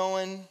you were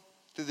going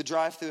through the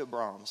drive-thru at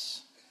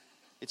Brahms,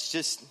 it's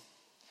just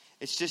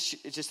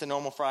a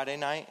normal Friday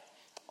night.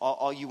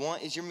 All you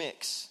want is your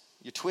mix,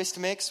 your twist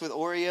mix with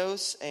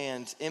Oreos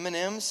and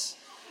M&Ms.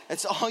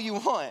 That's all you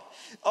want.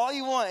 All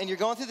you want. And you're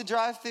going through the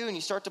drive-thru and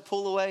you start to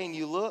pull away and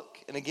you look.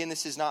 And again,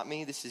 this is not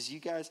me. This is you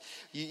guys.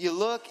 You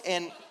look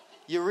and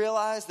you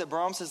realize that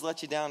Brahms has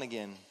let you down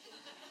again.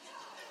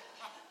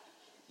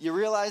 You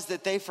realize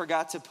that they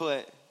forgot to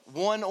put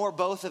one or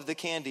both of the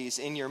candies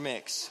in your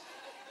mix.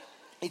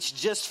 It's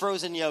just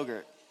frozen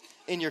yogurt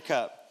in your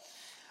cup.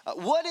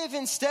 What if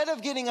instead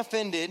of getting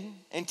offended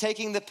and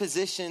taking the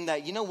position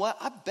that, you know what,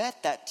 I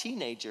bet that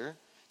teenager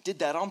did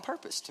that on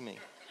purpose to me.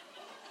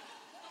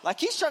 Like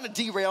he's trying to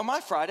derail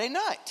my Friday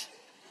night.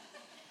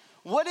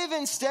 What if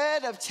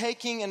instead of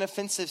taking an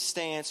offensive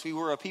stance, we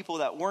were a people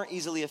that weren't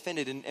easily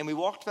offended and we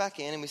walked back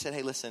in and we said,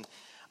 hey, listen,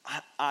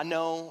 I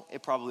know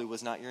it probably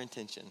was not your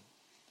intention,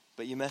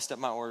 but you messed up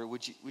my order.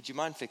 Would you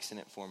mind fixing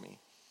it for me?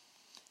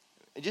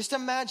 Just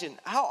imagine,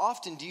 how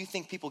often do you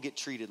think people get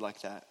treated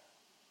like that?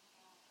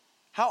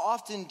 How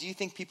often do you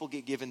think people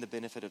get given the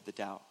benefit of the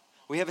doubt?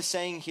 We have a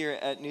saying here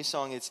at New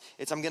Song, it's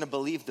I'm going to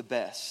believe the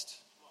best.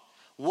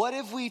 What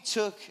if we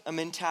took a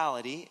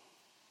mentality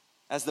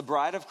as the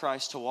bride of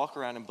Christ to walk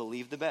around and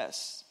believe the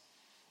best?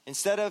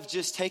 Instead of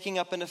just taking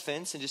up an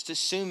offense and just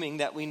assuming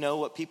that we know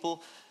what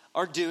people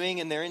are doing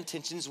and their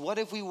intentions, what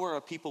if we were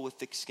a people with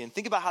thick skin?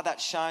 Think about how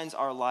that shines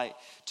our light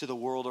to the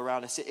world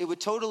around us. It would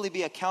totally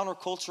be a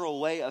countercultural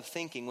way of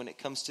thinking when it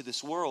comes to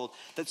this world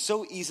that's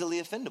so easily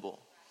offendable.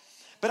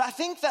 But I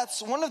think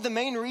that's one of the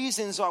main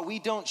reasons why we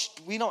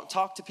don't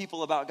talk to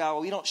people about God,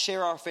 why we don't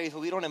share our faith,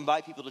 why we don't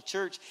invite people to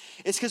church.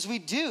 It's because we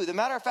do. The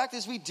matter of fact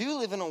is we do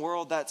live in a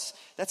world that's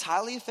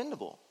highly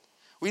offendable.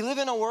 We live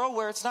in a world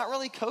where it's not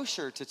really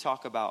kosher to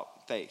talk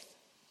about faith.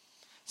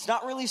 It's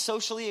not really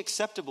socially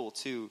acceptable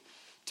to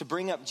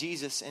bring up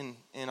Jesus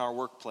in our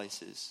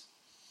workplaces.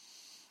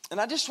 And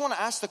I just want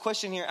to ask the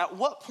question here, at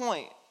what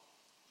point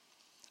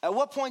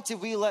did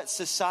we let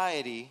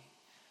society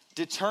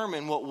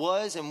determine what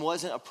was and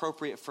wasn't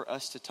appropriate for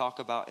us to talk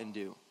about and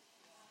do?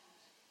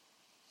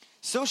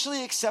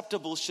 Socially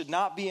acceptable should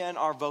not be in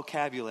our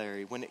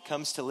vocabulary when it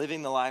comes to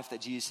living the life that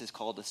Jesus has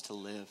called us to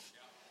live.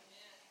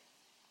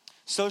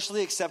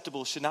 Socially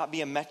acceptable should not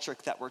be a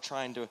metric that we're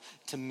trying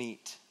to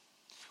meet.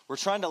 We're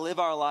trying to live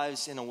our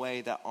lives in a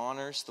way that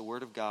honors the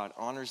Word of God,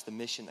 honors the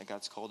mission that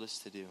God's called us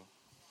to do,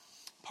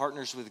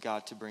 partners with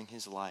God to bring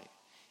His light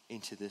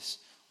into this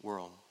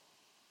world.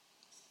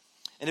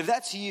 And if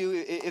that's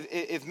you,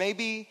 if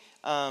maybe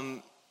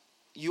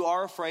you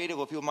are afraid of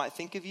what people might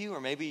think of you,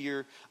 or maybe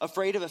you're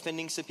afraid of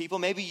offending some people,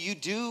 maybe you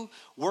do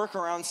work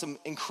around some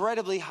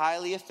incredibly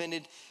highly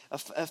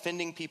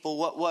offending people,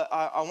 what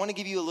I want to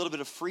give you a little bit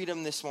of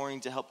freedom this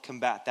morning to help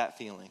combat that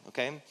feeling,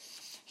 okay?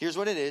 Here's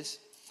what it is.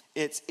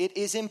 It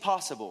is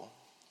impossible,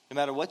 no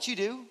matter what you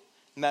do,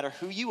 no matter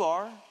who you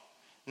are,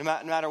 no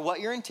matter what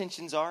your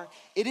intentions are,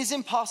 it is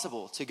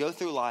impossible to go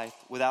through life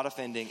without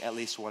offending at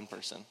least one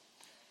person.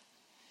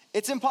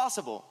 It's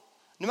impossible.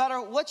 No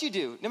matter what you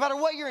do, no matter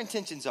what your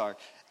intentions are,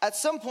 at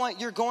some point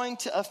you're going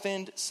to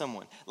offend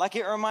someone. Like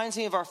it reminds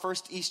me of our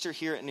first Easter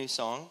here at New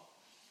Song.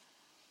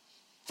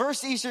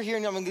 First Easter here,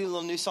 and I'm going to give you a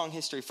little New Song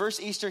history.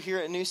 First Easter here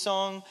at New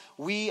Song,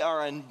 we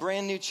are a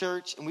brand new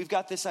church, and we've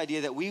got this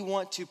idea that we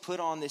want to put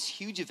on this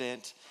huge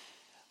event,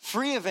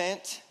 free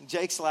event.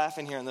 Jake's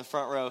laughing here in the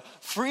front row.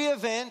 Free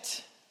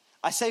event.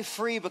 I say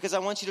free because I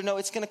want you to know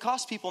it's going to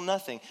cost people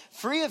nothing.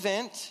 Free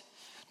event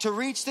to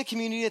reach the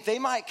community that they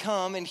might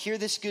come and hear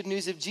this good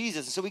news of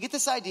Jesus. And so we get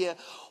this idea,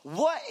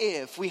 what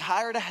if we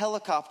hired a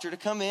helicopter to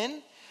come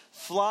in,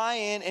 fly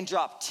in, and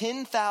drop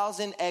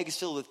 10,000 eggs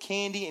filled with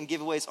candy and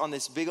giveaways on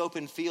this big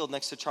open field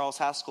next to Charles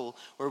Haskell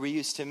where we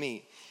used to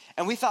meet.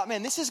 And we thought,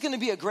 man, this is going to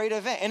be a great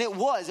event. And it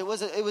was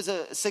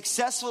a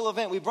successful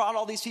event. We brought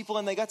all these people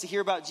in, they got to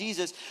hear about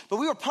Jesus. But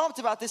we were pumped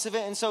about this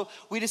event. And so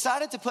we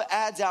decided to put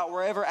ads out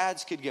wherever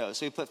ads could go.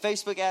 So we put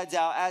Facebook ads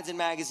out, ads in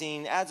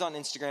magazine, ads on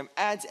Instagram,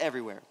 ads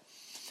everywhere.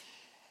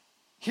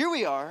 Here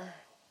we are,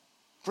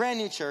 brand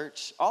new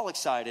church, all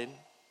excited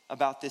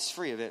about this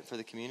free event for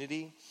the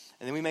community.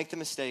 And then we make the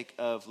mistake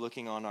of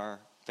looking on our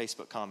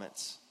Facebook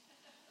comments.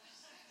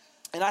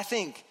 And I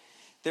think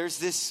there's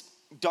this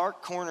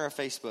dark corner of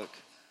Facebook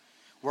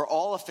where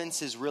all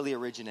offenses really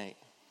originate.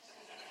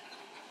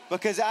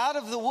 Because out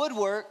of the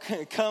woodwork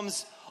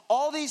comes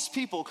all these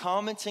people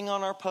commenting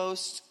on our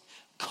posts,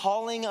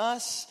 calling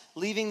us,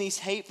 leaving these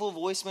hateful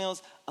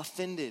voicemails,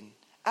 offended.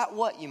 At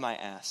what, you might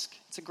ask?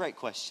 It's a great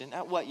question.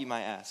 At what, you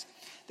might ask?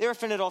 They were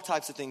offended at all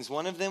types of things.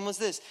 One of them was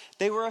this.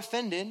 They were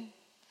offended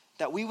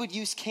that we would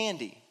use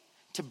candy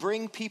to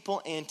bring people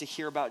in to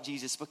hear about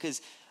Jesus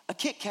because a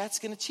Kit Kat's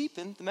going to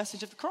cheapen the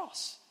message of the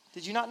cross.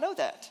 Did you not know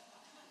that?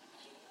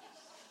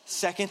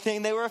 Second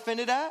thing they were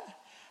offended at,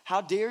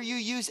 how dare you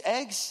use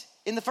eggs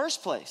in the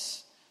first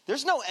place?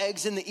 There's no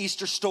eggs in the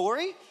Easter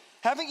story.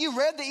 Haven't you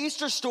read the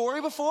Easter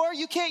story before?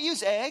 You can't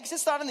use eggs.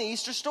 It's not in the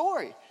Easter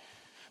story.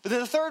 But then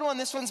the third one,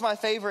 this one's my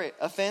favorite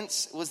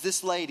offense, was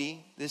this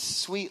lady, this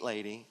sweet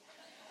lady.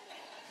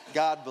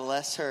 God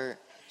bless her.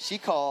 She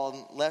called,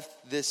 left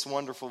this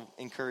wonderful,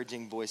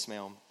 encouraging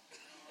voicemail.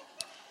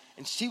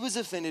 And she was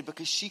offended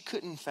because she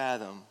couldn't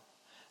fathom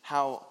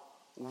how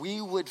we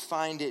would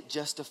find it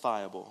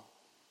justifiable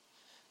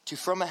to,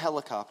 from a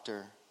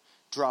helicopter,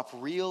 drop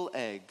real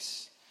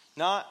eggs,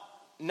 not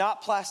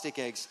plastic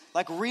eggs,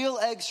 like real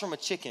eggs from a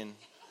chicken.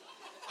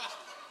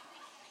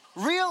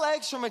 Real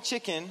eggs from a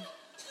chicken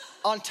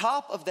on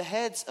top of the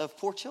heads of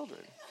poor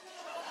children.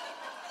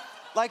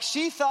 Like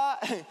she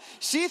thought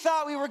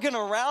we were going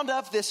to round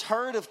up this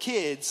herd of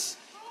kids,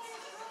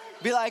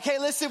 be like, hey,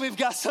 listen, we've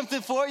got something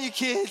for you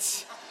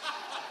kids.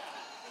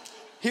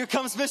 Here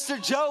comes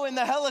Mr. Joe in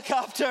the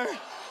helicopter,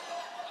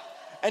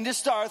 and just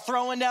start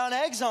throwing down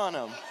eggs on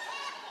them.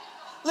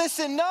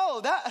 Listen,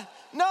 no.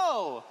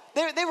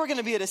 They were going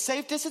to be at a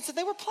safe distance, and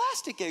they were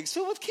plastic eggs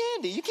filled with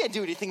candy. You can't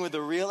do anything with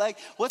a real egg.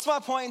 What's my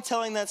point in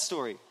telling that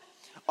story?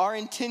 Our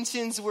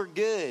intentions were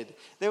good.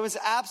 There was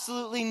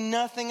absolutely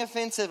nothing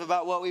offensive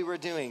about what we were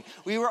doing.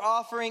 We were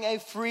offering a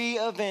free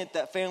event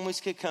that families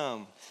could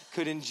come,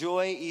 could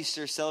enjoy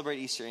Easter, celebrate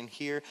Easter, and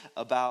hear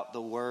about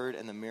the word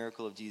and the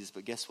miracle of Jesus.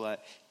 But guess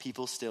what?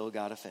 People still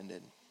got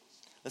offended.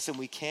 Listen,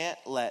 we can't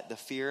let the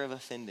fear of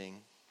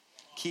offending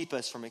keep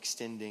us from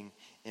extending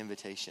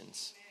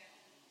invitations.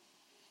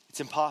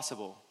 It's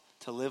impossible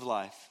to live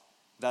life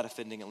without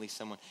offending at least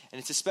someone. And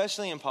it's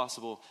especially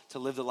impossible to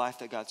live the life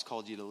that God's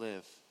called you to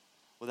live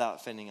without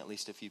offending at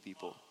least a few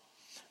people.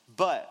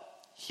 But,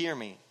 hear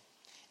me,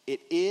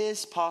 it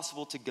is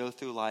possible to go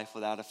through life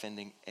without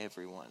offending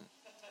everyone.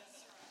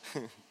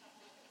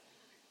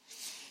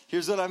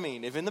 Here's what I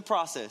mean. If in the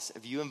process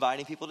of you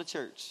inviting people to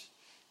church,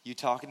 you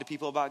talking to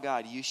people about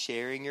God, you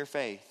sharing your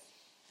faith,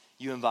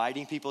 you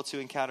inviting people to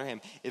encounter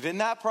Him, if in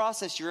that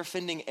process you're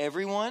offending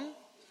everyone,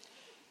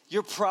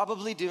 you're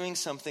probably doing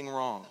something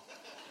wrong.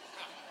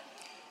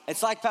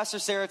 It's like Pastor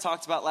Sarah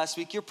talked about last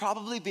week. You're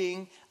probably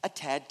being a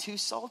tad too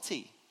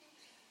salty.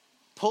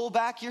 Pull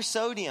back your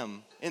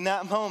sodium in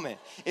that moment.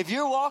 If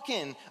you're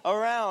walking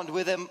around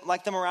with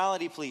like the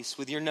morality police,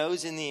 with your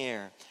nose in the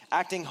air,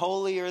 acting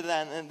holier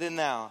than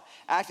thou,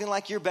 acting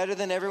like you're better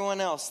than everyone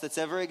else that's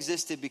ever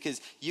existed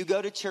because you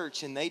go to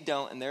church and they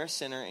don't, and they're a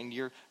sinner and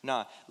you're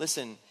not.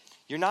 Listen,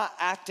 you're not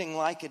acting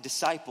like a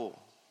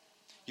disciple.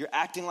 You're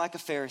acting like a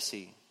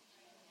Pharisee.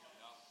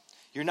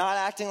 You're not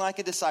acting like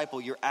a disciple.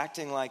 You're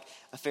acting like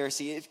a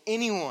Pharisee. If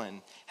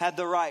anyone had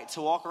the right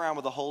to walk around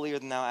with a holier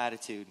than thou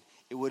attitude,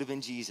 it would have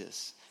been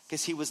Jesus.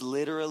 Because he was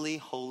literally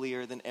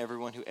holier than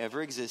everyone who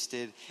ever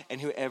existed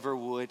and who ever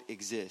would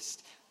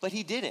exist. But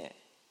he didn't.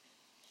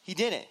 He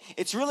didn't.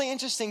 It's really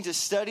interesting to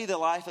study the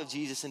life of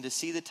Jesus and to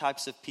see the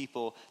types of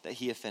people that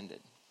he offended.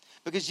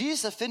 Because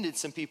Jesus offended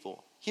some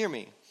people. Hear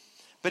me.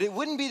 But it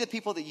wouldn't be the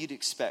people that you'd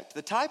expect.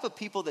 The type of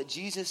people that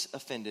Jesus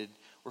offended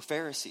were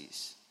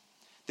Pharisees.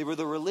 They were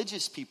the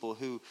religious people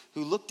who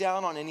looked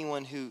down on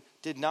anyone who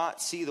did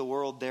not see the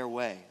world their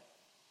way.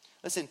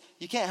 Listen,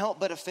 you can't help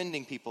but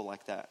offending people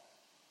like that.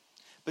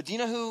 But do you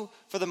know who,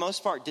 for the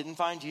most part, didn't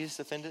find Jesus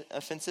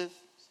offensive?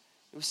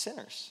 It was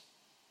sinners.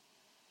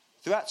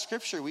 Throughout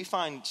Scripture, we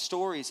find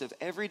stories of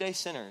everyday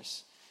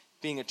sinners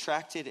being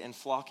attracted and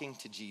flocking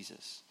to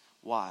Jesus.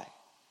 Why?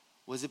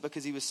 Was it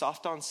because he was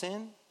soft on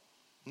sin?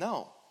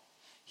 No.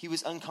 He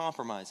was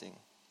uncompromising.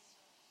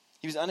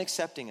 He was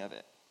unaccepting of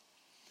it.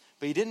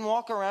 But he didn't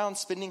walk around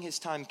spending his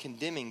time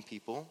condemning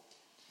people.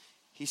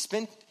 He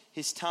spent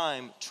his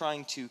time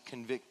trying to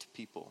convict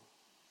people.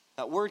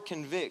 That word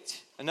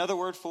convict, another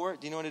word for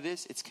it, do you know what it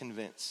is? It's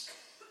convince.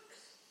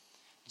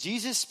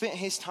 Jesus spent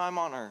his time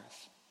on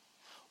earth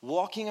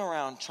walking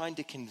around trying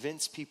to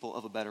convince people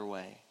of a better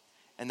way.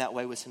 And that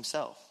way was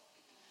himself.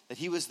 That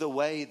he was the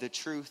way, the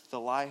truth, the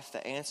life,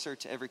 the answer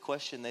to every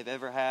question they've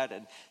ever had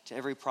and to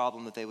every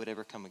problem that they would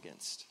ever come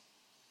against.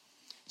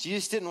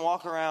 Jesus didn't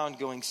walk around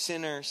going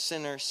sinner,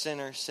 sinner,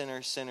 sinner,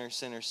 sinner, sinner,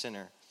 sinner,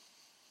 sinner.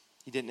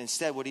 He didn't.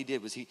 Instead, what he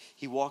did was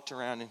he walked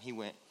around and he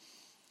went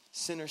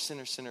sinner,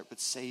 sinner, sinner, but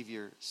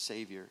Savior,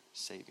 Savior,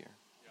 Savior.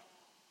 Yeah.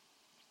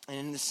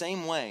 And in the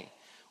same way,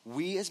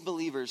 we as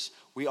believers,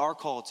 we are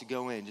called to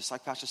go in, just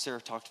like Pastor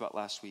Sarah talked about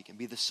last week, and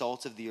be the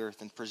salt of the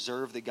earth and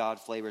preserve the God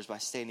flavors by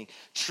standing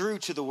true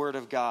to the Word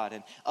of God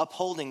and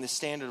upholding the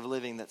standard of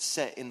living that's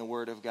set in the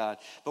Word of God.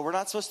 But we're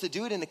not supposed to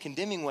do it in a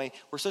condemning way.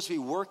 We're supposed to be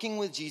working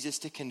with Jesus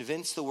to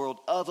convince the world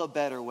of a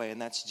better way,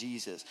 and that's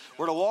Jesus.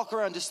 We're to walk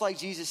around just like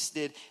Jesus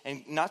did,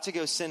 and not to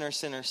go sinner,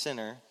 sinner,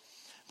 sinner,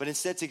 but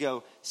instead to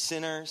go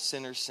sinner,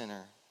 sinner,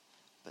 sinner,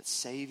 but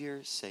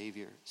Savior,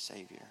 Savior,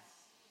 Savior.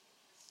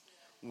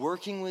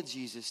 Working with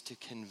Jesus to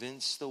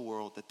convince the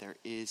world that there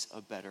is a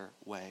better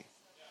way,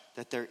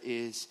 that there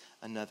is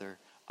another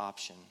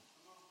option.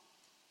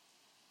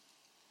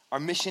 Our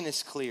mission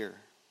is clear.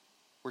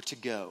 We're to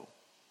go.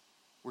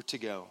 We're to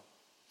go.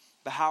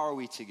 But how are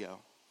we to go?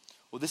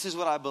 Well, this is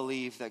what I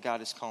believe that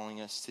God is calling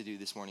us to do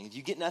this morning. If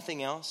you get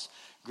nothing else,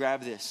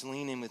 grab this,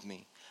 lean in with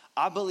me.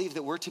 I believe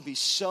that we're to be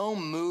so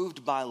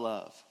moved by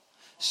love,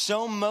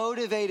 so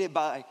motivated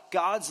by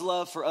God's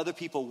love for other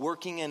people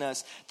working in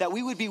us that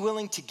we would be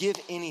willing to give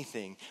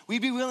anything.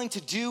 We'd be willing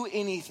to do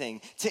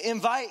anything, to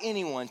invite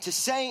anyone, to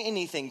say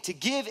anything, to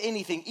give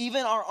anything,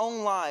 even our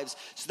own lives,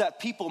 so that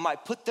people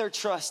might put their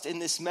trust in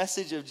this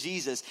message of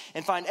Jesus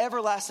and find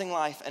everlasting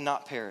life and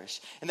not perish.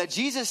 And that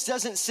Jesus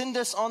doesn't send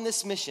us on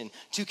this mission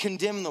to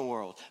condemn the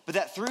world, but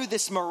that through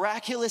this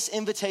miraculous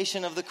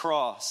invitation of the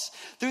cross,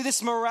 through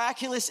this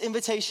miraculous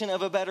invitation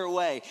of a better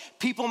way,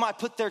 people might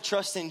put their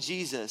trust in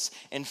Jesus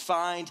and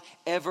find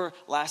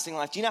everlasting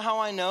life. Do you know how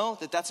I know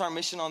that that's our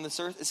mission on this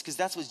earth? It's because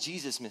that's what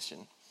Jesus' mission.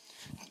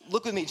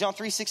 Look with me, John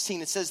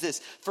 3:16, it says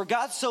this: for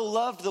God so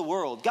loved the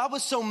world. God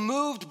was so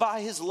moved by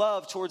his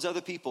love towards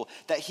other people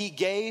that he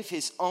gave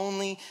his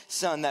only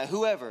son, that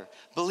whoever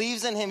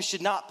believes in him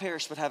should not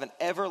perish but have an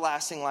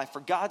everlasting life.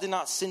 For God did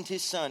not send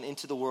his son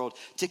into the world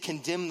to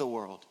condemn the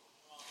world,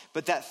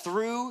 but that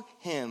through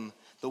him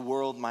the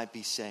world might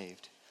be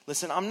saved.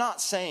 Listen, I'm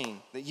not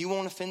saying that you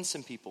won't offend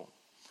some people.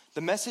 The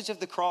message of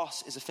the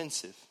cross is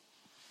offensive.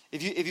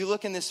 If you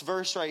look in this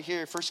verse right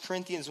here, 1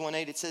 Corinthians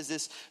 1:8, it says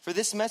this: for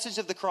this message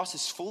of the cross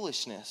is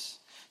foolishness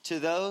to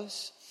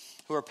those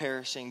who are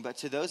perishing, but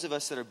to those of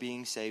us that are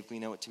being saved, we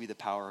know it to be the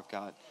power of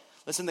God.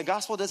 Listen, the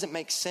gospel doesn't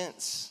make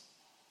sense.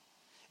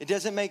 It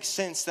doesn't make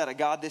sense that a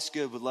God this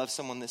good would love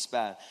someone this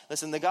bad.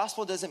 Listen, the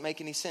gospel doesn't make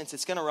any sense.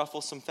 It's going to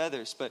ruffle some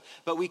feathers,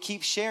 but we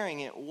keep sharing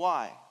it.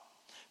 Why?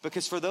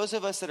 Because for those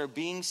of us that are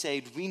being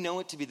saved, we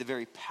know it to be the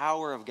very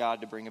power of God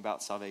to bring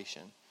about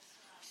salvation.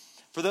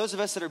 For those of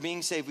us that are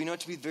being saved, we know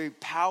it to be the very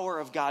power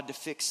of God to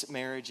fix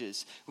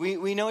marriages.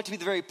 We know it to be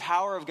the very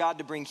power of God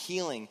to bring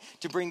healing,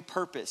 to bring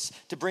purpose,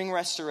 to bring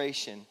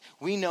restoration.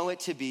 We know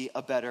it to be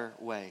a better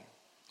way.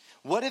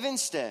 What if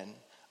instead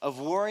of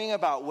worrying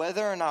about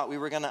whether or not we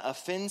were going to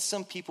offend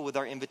some people with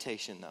our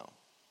invitation, though,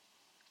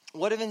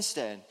 what if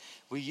instead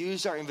we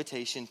used our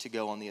invitation to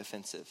go on the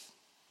offensive?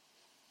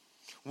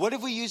 What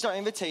if we used our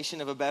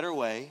invitation of a better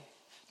way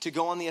to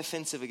go on the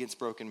offensive against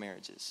broken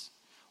marriages?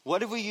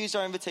 What if we used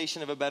our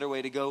invitation of a better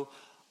way to go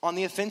on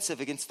the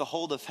offensive against the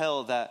hold of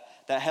hell that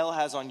hell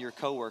has on your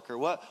coworker?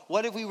 What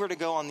if we were to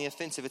go on the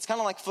offensive? It's kind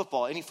of like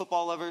football. Any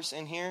football lovers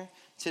in here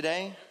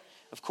today?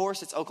 Of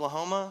course, it's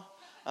Oklahoma.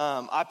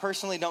 I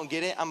personally don't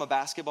get it. I'm a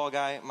basketball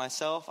guy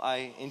myself.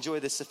 I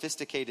enjoy the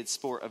sophisticated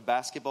sport of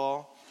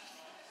basketball.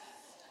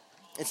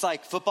 It's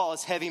like football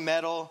is heavy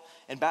metal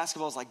and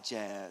basketball is like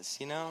jazz,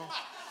 you know?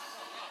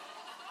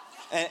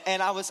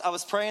 And I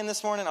was praying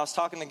this morning. I was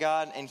talking to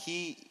God, and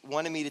he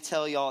wanted me to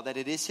tell y'all that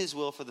it is his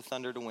will for the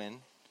Thunder to win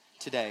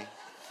today.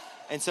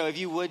 And so if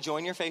you would,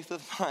 join your faith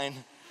with mine.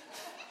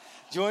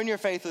 Join your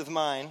faith with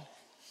mine.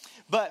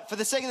 But for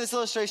the sake of this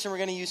illustration, we're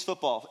going to use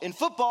football. In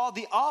football,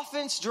 the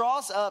offense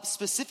draws up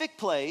specific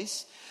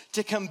plays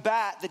to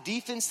combat the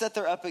defense that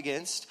they're up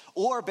against,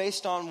 or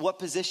based on what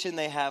position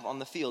they have on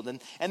the field.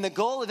 And the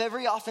goal of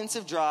every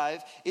offensive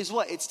drive is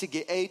what? It's to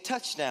get a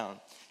touchdown.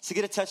 It's to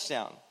get a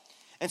touchdown.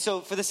 And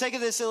so for the sake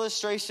of this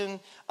illustration,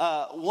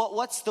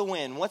 what's the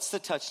win? What's the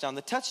touchdown?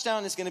 The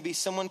touchdown is going to be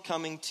someone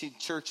coming to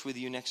church with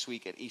you next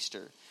week at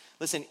Easter.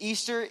 Listen,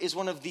 Easter is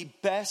one of the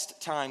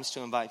best times to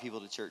invite people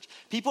to church.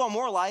 People are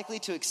more likely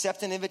to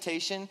accept an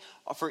invitation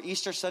for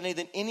Easter Sunday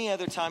than any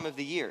other time of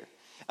the year.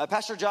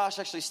 Pastor Josh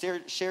actually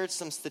shared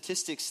some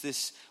statistics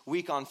this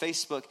week on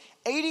Facebook.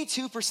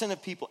 82%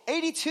 of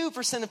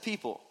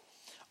people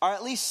are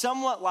at least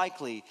somewhat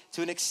likely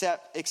to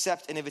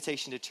accept an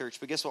invitation to church.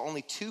 But guess what?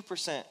 Only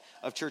 2%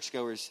 of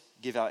churchgoers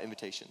give out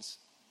invitations.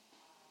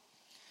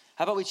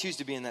 How about we choose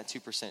to be in that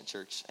 2%,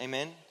 church?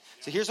 Amen?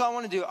 So here's what I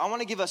want to do. I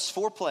want to give us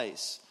 4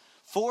 plays,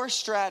 4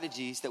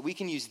 strategies that we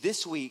can use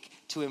this week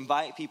to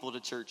invite people to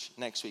church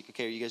next week.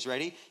 Okay, are you guys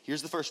ready?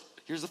 Here's the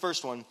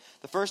first one.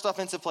 The first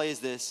offensive play is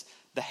this,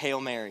 the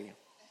Hail Mary.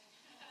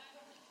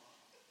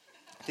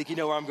 I think you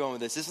know where I'm going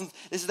with this. This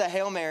is the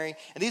Hail Mary.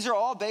 And these are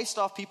all based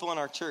off people in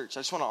our church.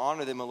 I just want to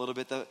honor them a little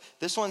bit.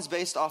 This one's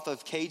based off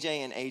of KJ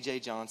and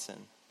AJ Johnson.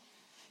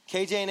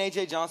 KJ and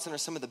AJ Johnson are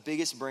some of the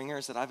biggest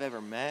bringers that I've ever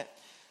met.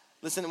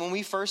 Listen, when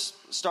we first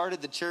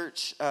started the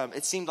church,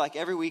 it seemed like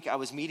every week I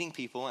was meeting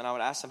people and I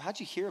would ask them, how'd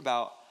you hear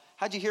about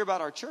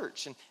our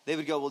church? And they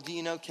would go, well, do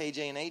you know KJ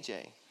and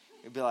AJ?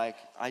 It'd be like,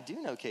 I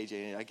do know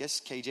KJ. I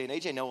guess KJ and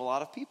AJ know a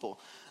lot of people.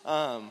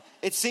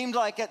 It seemed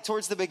like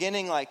towards the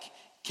beginning, like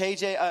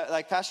KJ,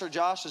 like Pastor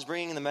Josh was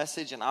bringing the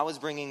message and I was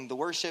bringing the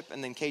worship,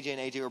 and then KJ and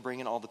AJ were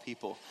bringing all the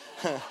people.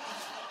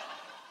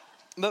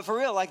 But for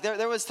real, like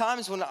there was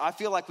times when I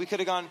feel like we could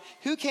have gone,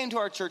 who came to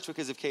our church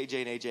because of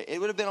KJ and AJ? It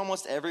would have been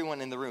almost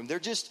everyone in the room. They're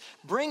just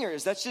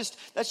bringers. That's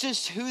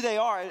just who they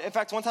are. In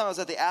fact, one time I was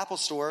at the Apple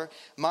store,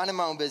 minding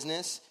my own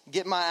business,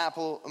 getting my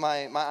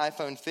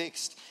iPhone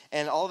fixed,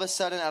 and all of a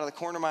sudden out of the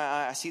corner of my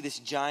eye, I see this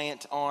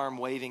giant arm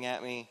waving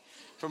at me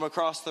from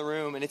across the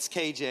room, and it's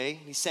KJ.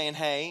 He's saying,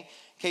 hey.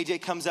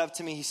 KJ comes up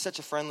to me. He's such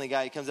a friendly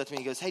guy. He comes up to me.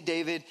 He goes, hey,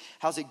 David,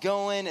 how's it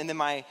going? And then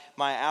my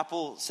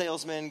Apple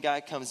salesman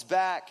guy comes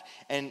back.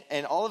 And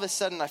all of a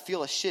sudden, I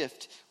feel a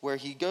shift where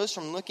he goes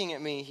from looking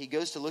at me, he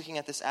goes to looking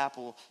at this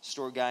Apple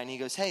store guy. And he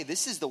goes, hey,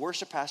 this is the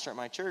worship pastor at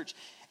my church.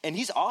 And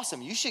he's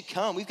awesome. You should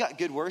come. We've got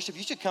good worship.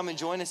 You should come and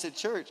join us at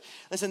church.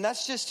 Listen,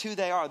 that's just who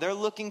they are. They're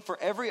looking for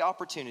every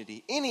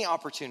opportunity, any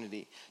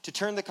opportunity, to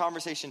turn the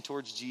conversation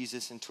towards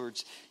Jesus and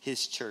towards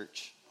his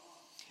church.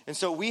 And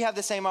so we have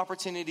the same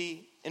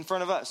opportunity in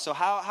front of us. So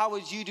how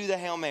would you do the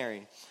Hail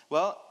Mary?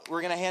 Well,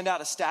 we're going to hand out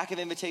a stack of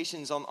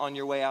invitations on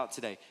your way out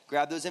today.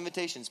 Grab those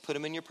invitations, put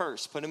them in your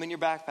purse, put them in your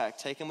backpack,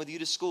 take them with you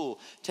to school,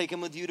 take them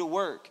with you to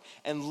work,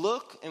 and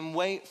look and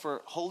wait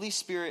for Holy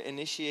Spirit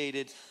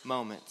initiated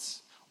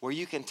moments where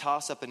you can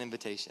toss up an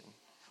invitation.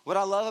 What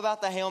I love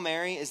about the Hail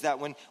Mary is that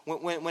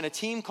when a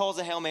team calls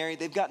a Hail Mary,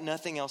 they've got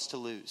nothing else to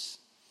lose.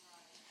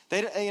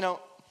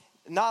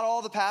 Not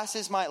all the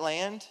passes might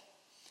land.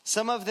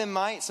 Some of them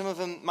might, some of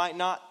them might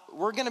not.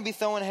 We're going to be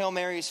throwing Hail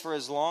Marys for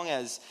as long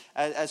as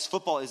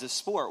football is a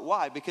sport.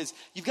 Why? Because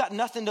you've got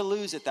nothing to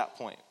lose at that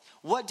point.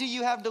 What do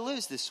you have to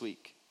lose this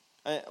week?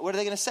 What are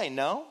they going to say?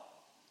 No?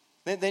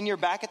 Then you're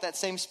back at that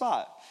same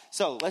spot.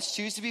 So let's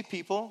choose to be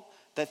people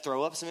that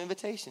throw up some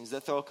invitations,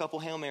 that throw a couple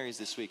Hail Marys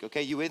this week.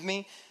 Okay, you with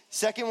me?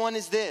 Second one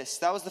is this.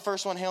 That was the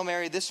first one, Hail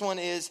Mary. This one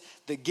is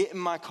the get in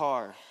my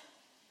car.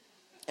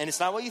 And it's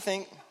not what you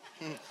think.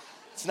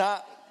 It's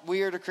not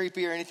weird or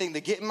creepy or anything.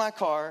 The get in my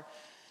car.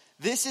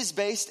 This is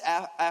based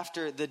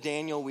after the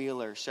Daniel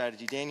Wheeler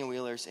strategy. Daniel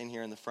Wheeler's in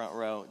here in the front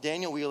row.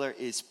 Daniel Wheeler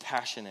is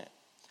passionate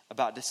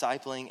about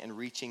discipling and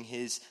reaching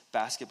his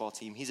basketball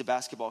team. He's a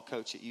basketball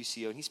coach at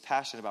UCO, and he's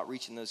passionate about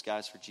reaching those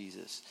guys for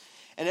Jesus.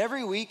 And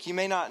every week, you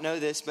may not know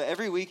this, but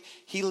every week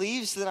he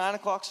leaves the 9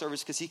 o'clock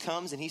service because he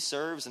comes and he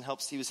serves and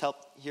helps. He was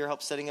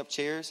help setting up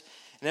chairs.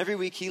 And every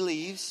week he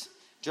leaves,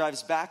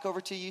 drives back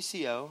over to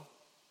UCO,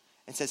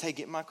 and says, hey,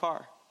 get in my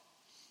car.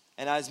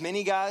 And as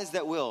many guys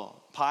that will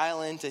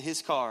pile into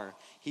his car,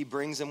 he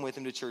brings them with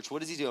him to church.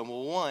 What is he doing?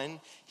 Well,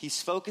 one,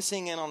 he's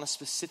focusing in on a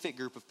specific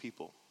group of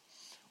people.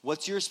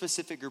 What's your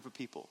specific group of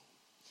people?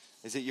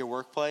 Is it your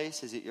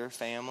workplace? Is it your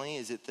family?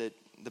 Is it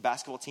the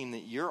basketball team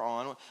that you're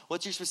on?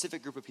 What's your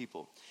specific group of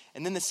people?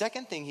 And then the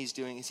second thing he's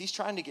doing is he's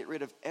trying to get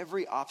rid of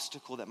every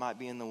obstacle that might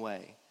be in the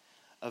way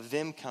of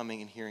them coming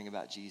and hearing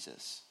about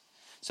Jesus.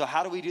 So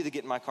how do we do the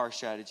get in my car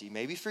strategy?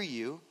 Maybe for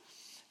you,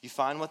 you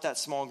find what that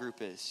small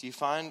group is. You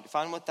find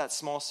what that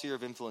small sphere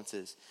of influence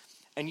is.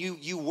 And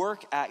you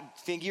work at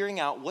figuring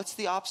out what's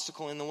the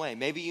obstacle in the way.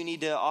 Maybe you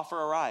need to offer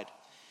a ride.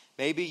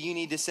 Maybe you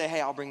need to say,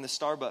 hey, I'll bring the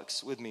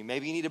Starbucks with me.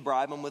 Maybe you need to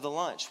bribe them with a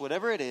lunch.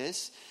 Whatever it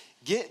is,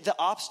 get the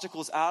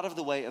obstacles out of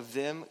the way of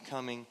them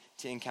coming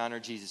to encounter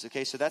Jesus.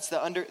 Okay, so that's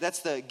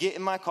the get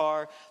in my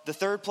car. The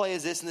third play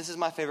is this, and this is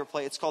my favorite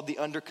play. It's called the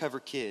undercover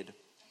kid.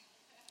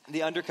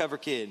 The undercover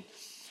kid.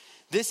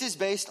 This is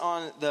based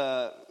on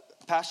the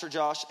Pastor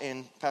Josh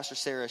and Pastor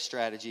Sarah's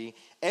strategy.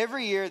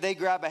 Every year they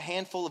grab a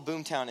handful of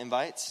Boomtown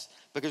invites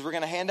because we're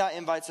going to hand out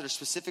invites that are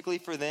specifically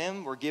for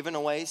them. We're giving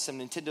away some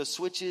Nintendo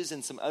Switches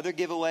and some other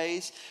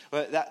giveaways.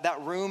 But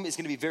that room is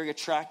going to be very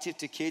attractive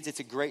to kids.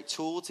 It's a great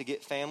tool to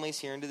get families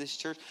here into this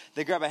church.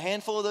 They grab a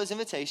handful of those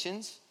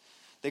invitations.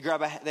 They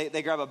grab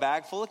a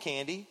bag full of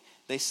candy.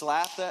 They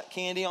slap that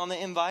candy on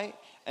the invite.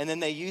 And then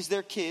they use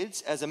their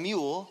kids as a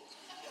mule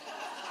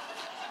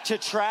to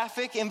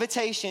traffic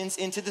invitations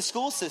into the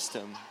school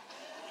system.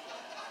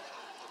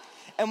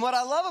 And what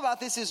I love about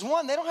this is,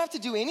 one, they don't have to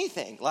do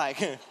anything. Like,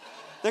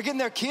 they're getting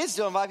their kids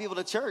to invite people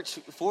to church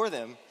for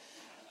them.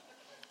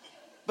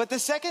 But the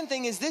second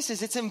thing is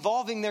it's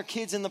involving their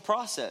kids in the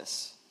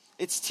process.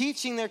 It's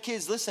teaching their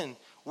kids, listen,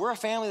 we're a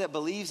family that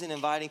believes in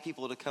inviting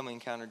people to come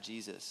encounter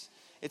Jesus.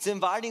 It's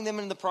inviting them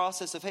in the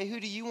process of, hey,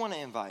 who do you want to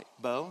invite,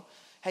 Bo?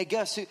 Hey,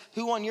 Gus,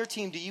 who on your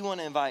team do you want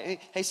to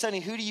invite? Hey, Sonny,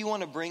 who do you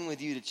want to bring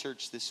with you to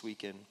church this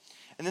weekend?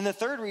 And then the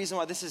third reason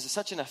why this is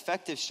such an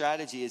effective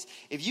strategy is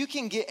if you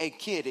can get a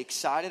kid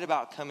excited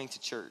about coming to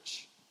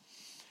church,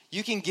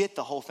 you can get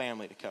the whole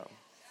family to come.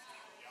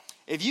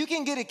 If you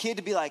can get a kid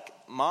to be like,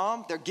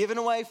 Mom, they're giving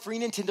away free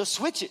Nintendo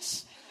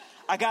Switches.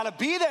 I got to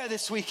be there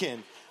this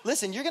weekend.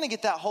 Listen, you're going to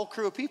get that whole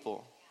crew of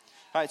people.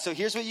 All right, so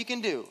here's what you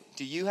can do.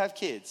 Do you have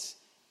kids?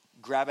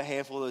 Grab a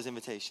handful of those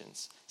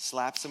invitations.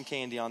 Slap some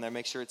candy on there.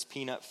 Make sure it's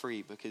peanut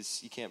free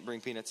because you can't bring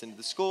peanuts into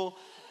the school.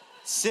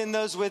 Send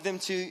those with them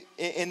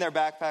in their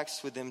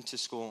backpacks with them to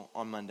school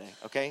on Monday,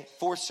 okay?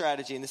 Fourth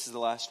strategy, and this is the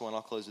last one.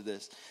 I'll close with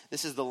this.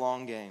 This is the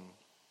long game.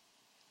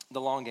 The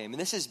long game. And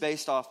this is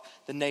based off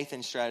the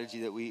Nathan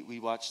strategy that we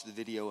watched the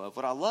video of.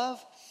 What I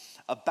love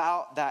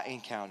about that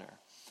encounter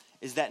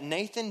is that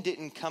Nathan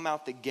didn't come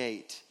out the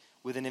gate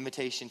with an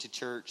invitation to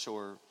church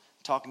or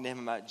talking to him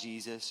about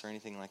Jesus or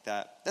anything like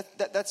that.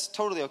 That's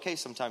totally okay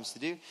sometimes to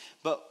do.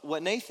 But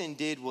what Nathan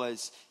did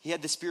was he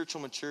had the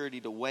spiritual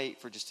maturity to wait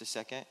for just a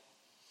second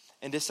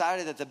and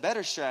decided that the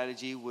better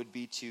strategy would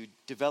be to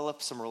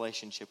develop some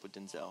relationship with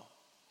Denzel.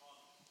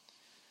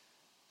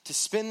 To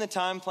spend the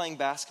time playing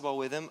basketball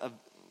with him, an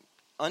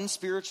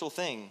unspiritual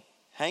thing,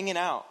 hanging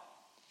out,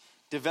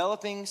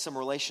 developing some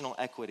relational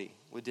equity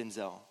with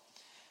Denzel.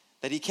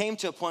 That he came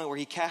to a point where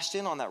he cashed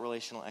in on that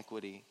relational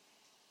equity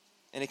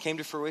and it came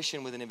to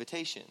fruition with an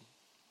invitation.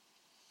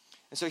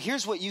 And so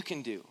here's what you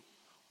can do.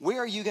 Where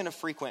are you going to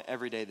frequent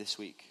every day this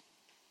week?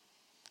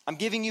 I'm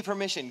giving you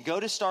permission. Go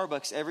to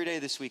Starbucks every day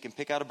this week and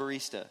pick out a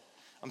barista.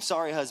 I'm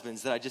sorry,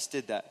 husbands, that I just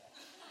did that.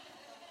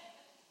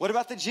 What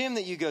about the gym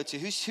that you go to?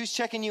 Who's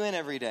checking you in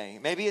every day?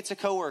 Maybe it's a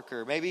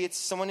coworker. Maybe it's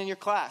someone in your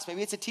class.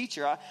 Maybe it's a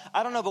teacher.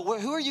 I don't know, but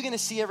who are you going to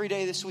see every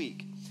day this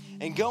week?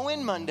 And go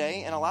in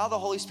Monday and allow the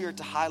Holy Spirit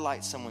to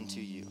highlight someone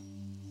to you.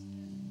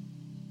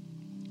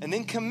 And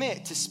then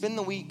commit to spend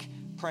the week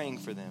praying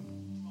for them.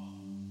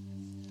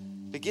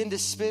 Begin to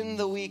spend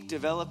the week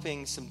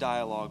developing some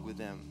dialogue with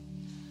them.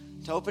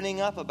 To opening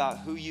up about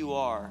who you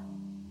are.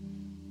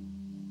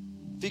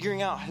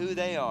 Figuring out who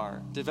they are.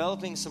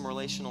 Developing some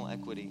relational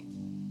equity.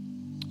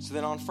 So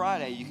then on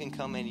Friday, you can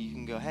come in and you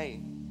can go,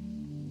 hey,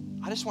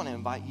 I just want to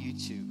invite you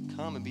to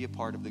come and be a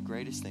part of the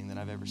greatest thing that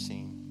I've ever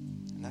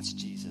seen. And that's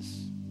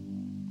Jesus.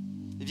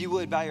 If you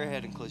would, bow your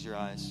head and close your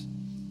eyes.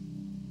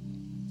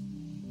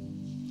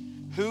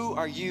 Who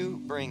are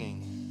you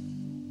bringing?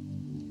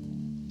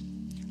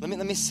 Let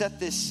me set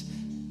this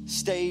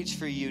stage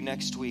for you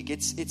next week.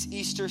 It's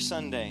Easter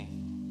Sunday.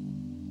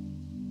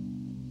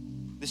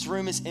 This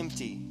room is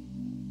empty.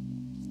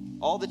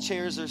 All the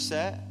chairs are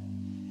set,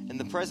 and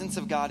the presence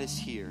of God is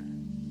here.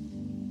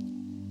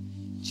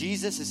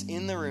 Jesus is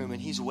in the room, and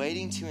he's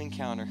waiting to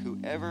encounter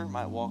whoever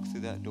might walk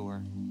through that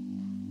door.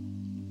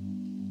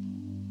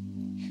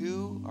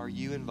 Who are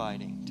you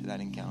inviting to that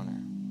encounter?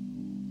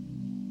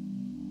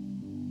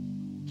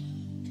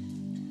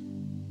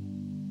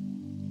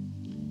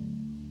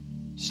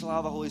 Just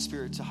allow the Holy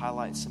Spirit to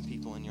highlight some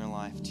people in your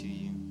life to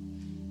you.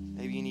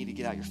 Maybe you need to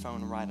get out your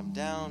phone and write them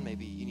down.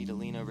 Maybe you need to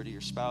lean over to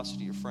your spouse or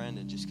to your friend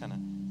and just kind of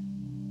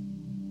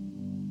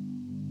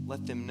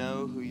let them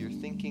know who you're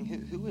thinking.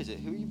 Who is it?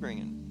 Who are you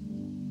bringing?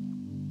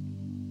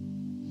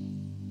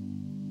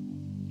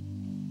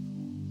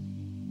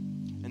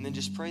 And then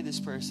just pray this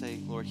prayer.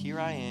 Say, Lord, here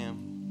I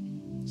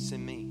am.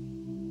 Send me.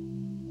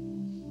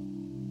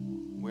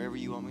 Wherever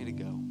you want me to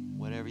go.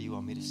 Whatever you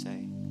want me to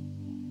say.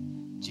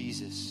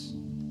 Jesus,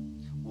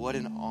 what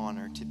an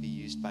honor to be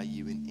used by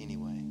you in any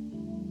way.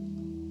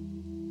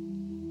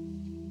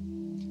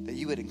 That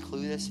you would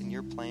include us in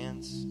your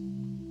plans.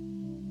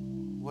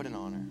 What an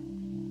honor.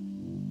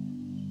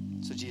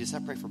 So Jesus, I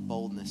pray for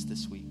boldness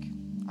this week.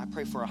 I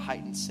pray for a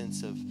heightened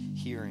sense of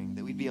hearing,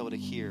 that we'd be able to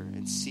hear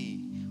and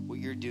see what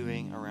you're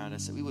doing around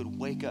us, that we would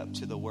wake up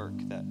to the work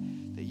that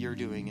you're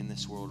doing in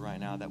this world right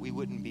now, that we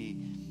wouldn't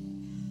be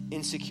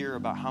insecure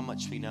about how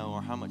much we know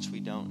or how much we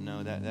don't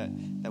know,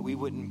 that we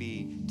wouldn't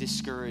be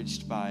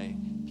discouraged by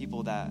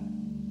people that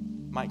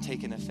might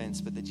take an offense,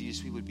 but that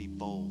Jesus, we would be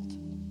bold.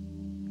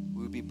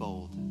 We would be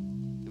bold,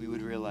 that we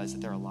would realize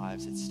that there are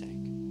lives at stake.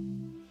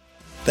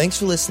 Thanks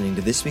for listening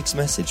to this week's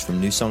message from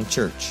New Song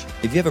Church.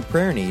 If you have a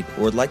prayer need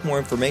or would like more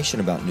information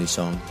about New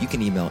Song, you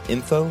can email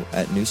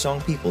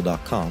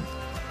info@newsongpeople.com.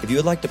 If you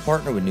would like to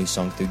partner with New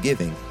Song through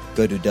giving,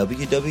 go to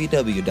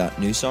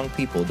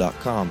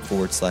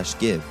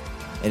www.newsongpeople.com/give.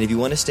 And if you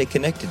want to stay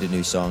connected to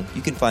New Song,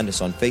 you can find us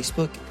on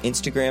Facebook,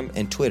 Instagram,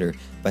 and Twitter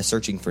by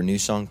searching for New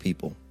Song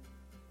People.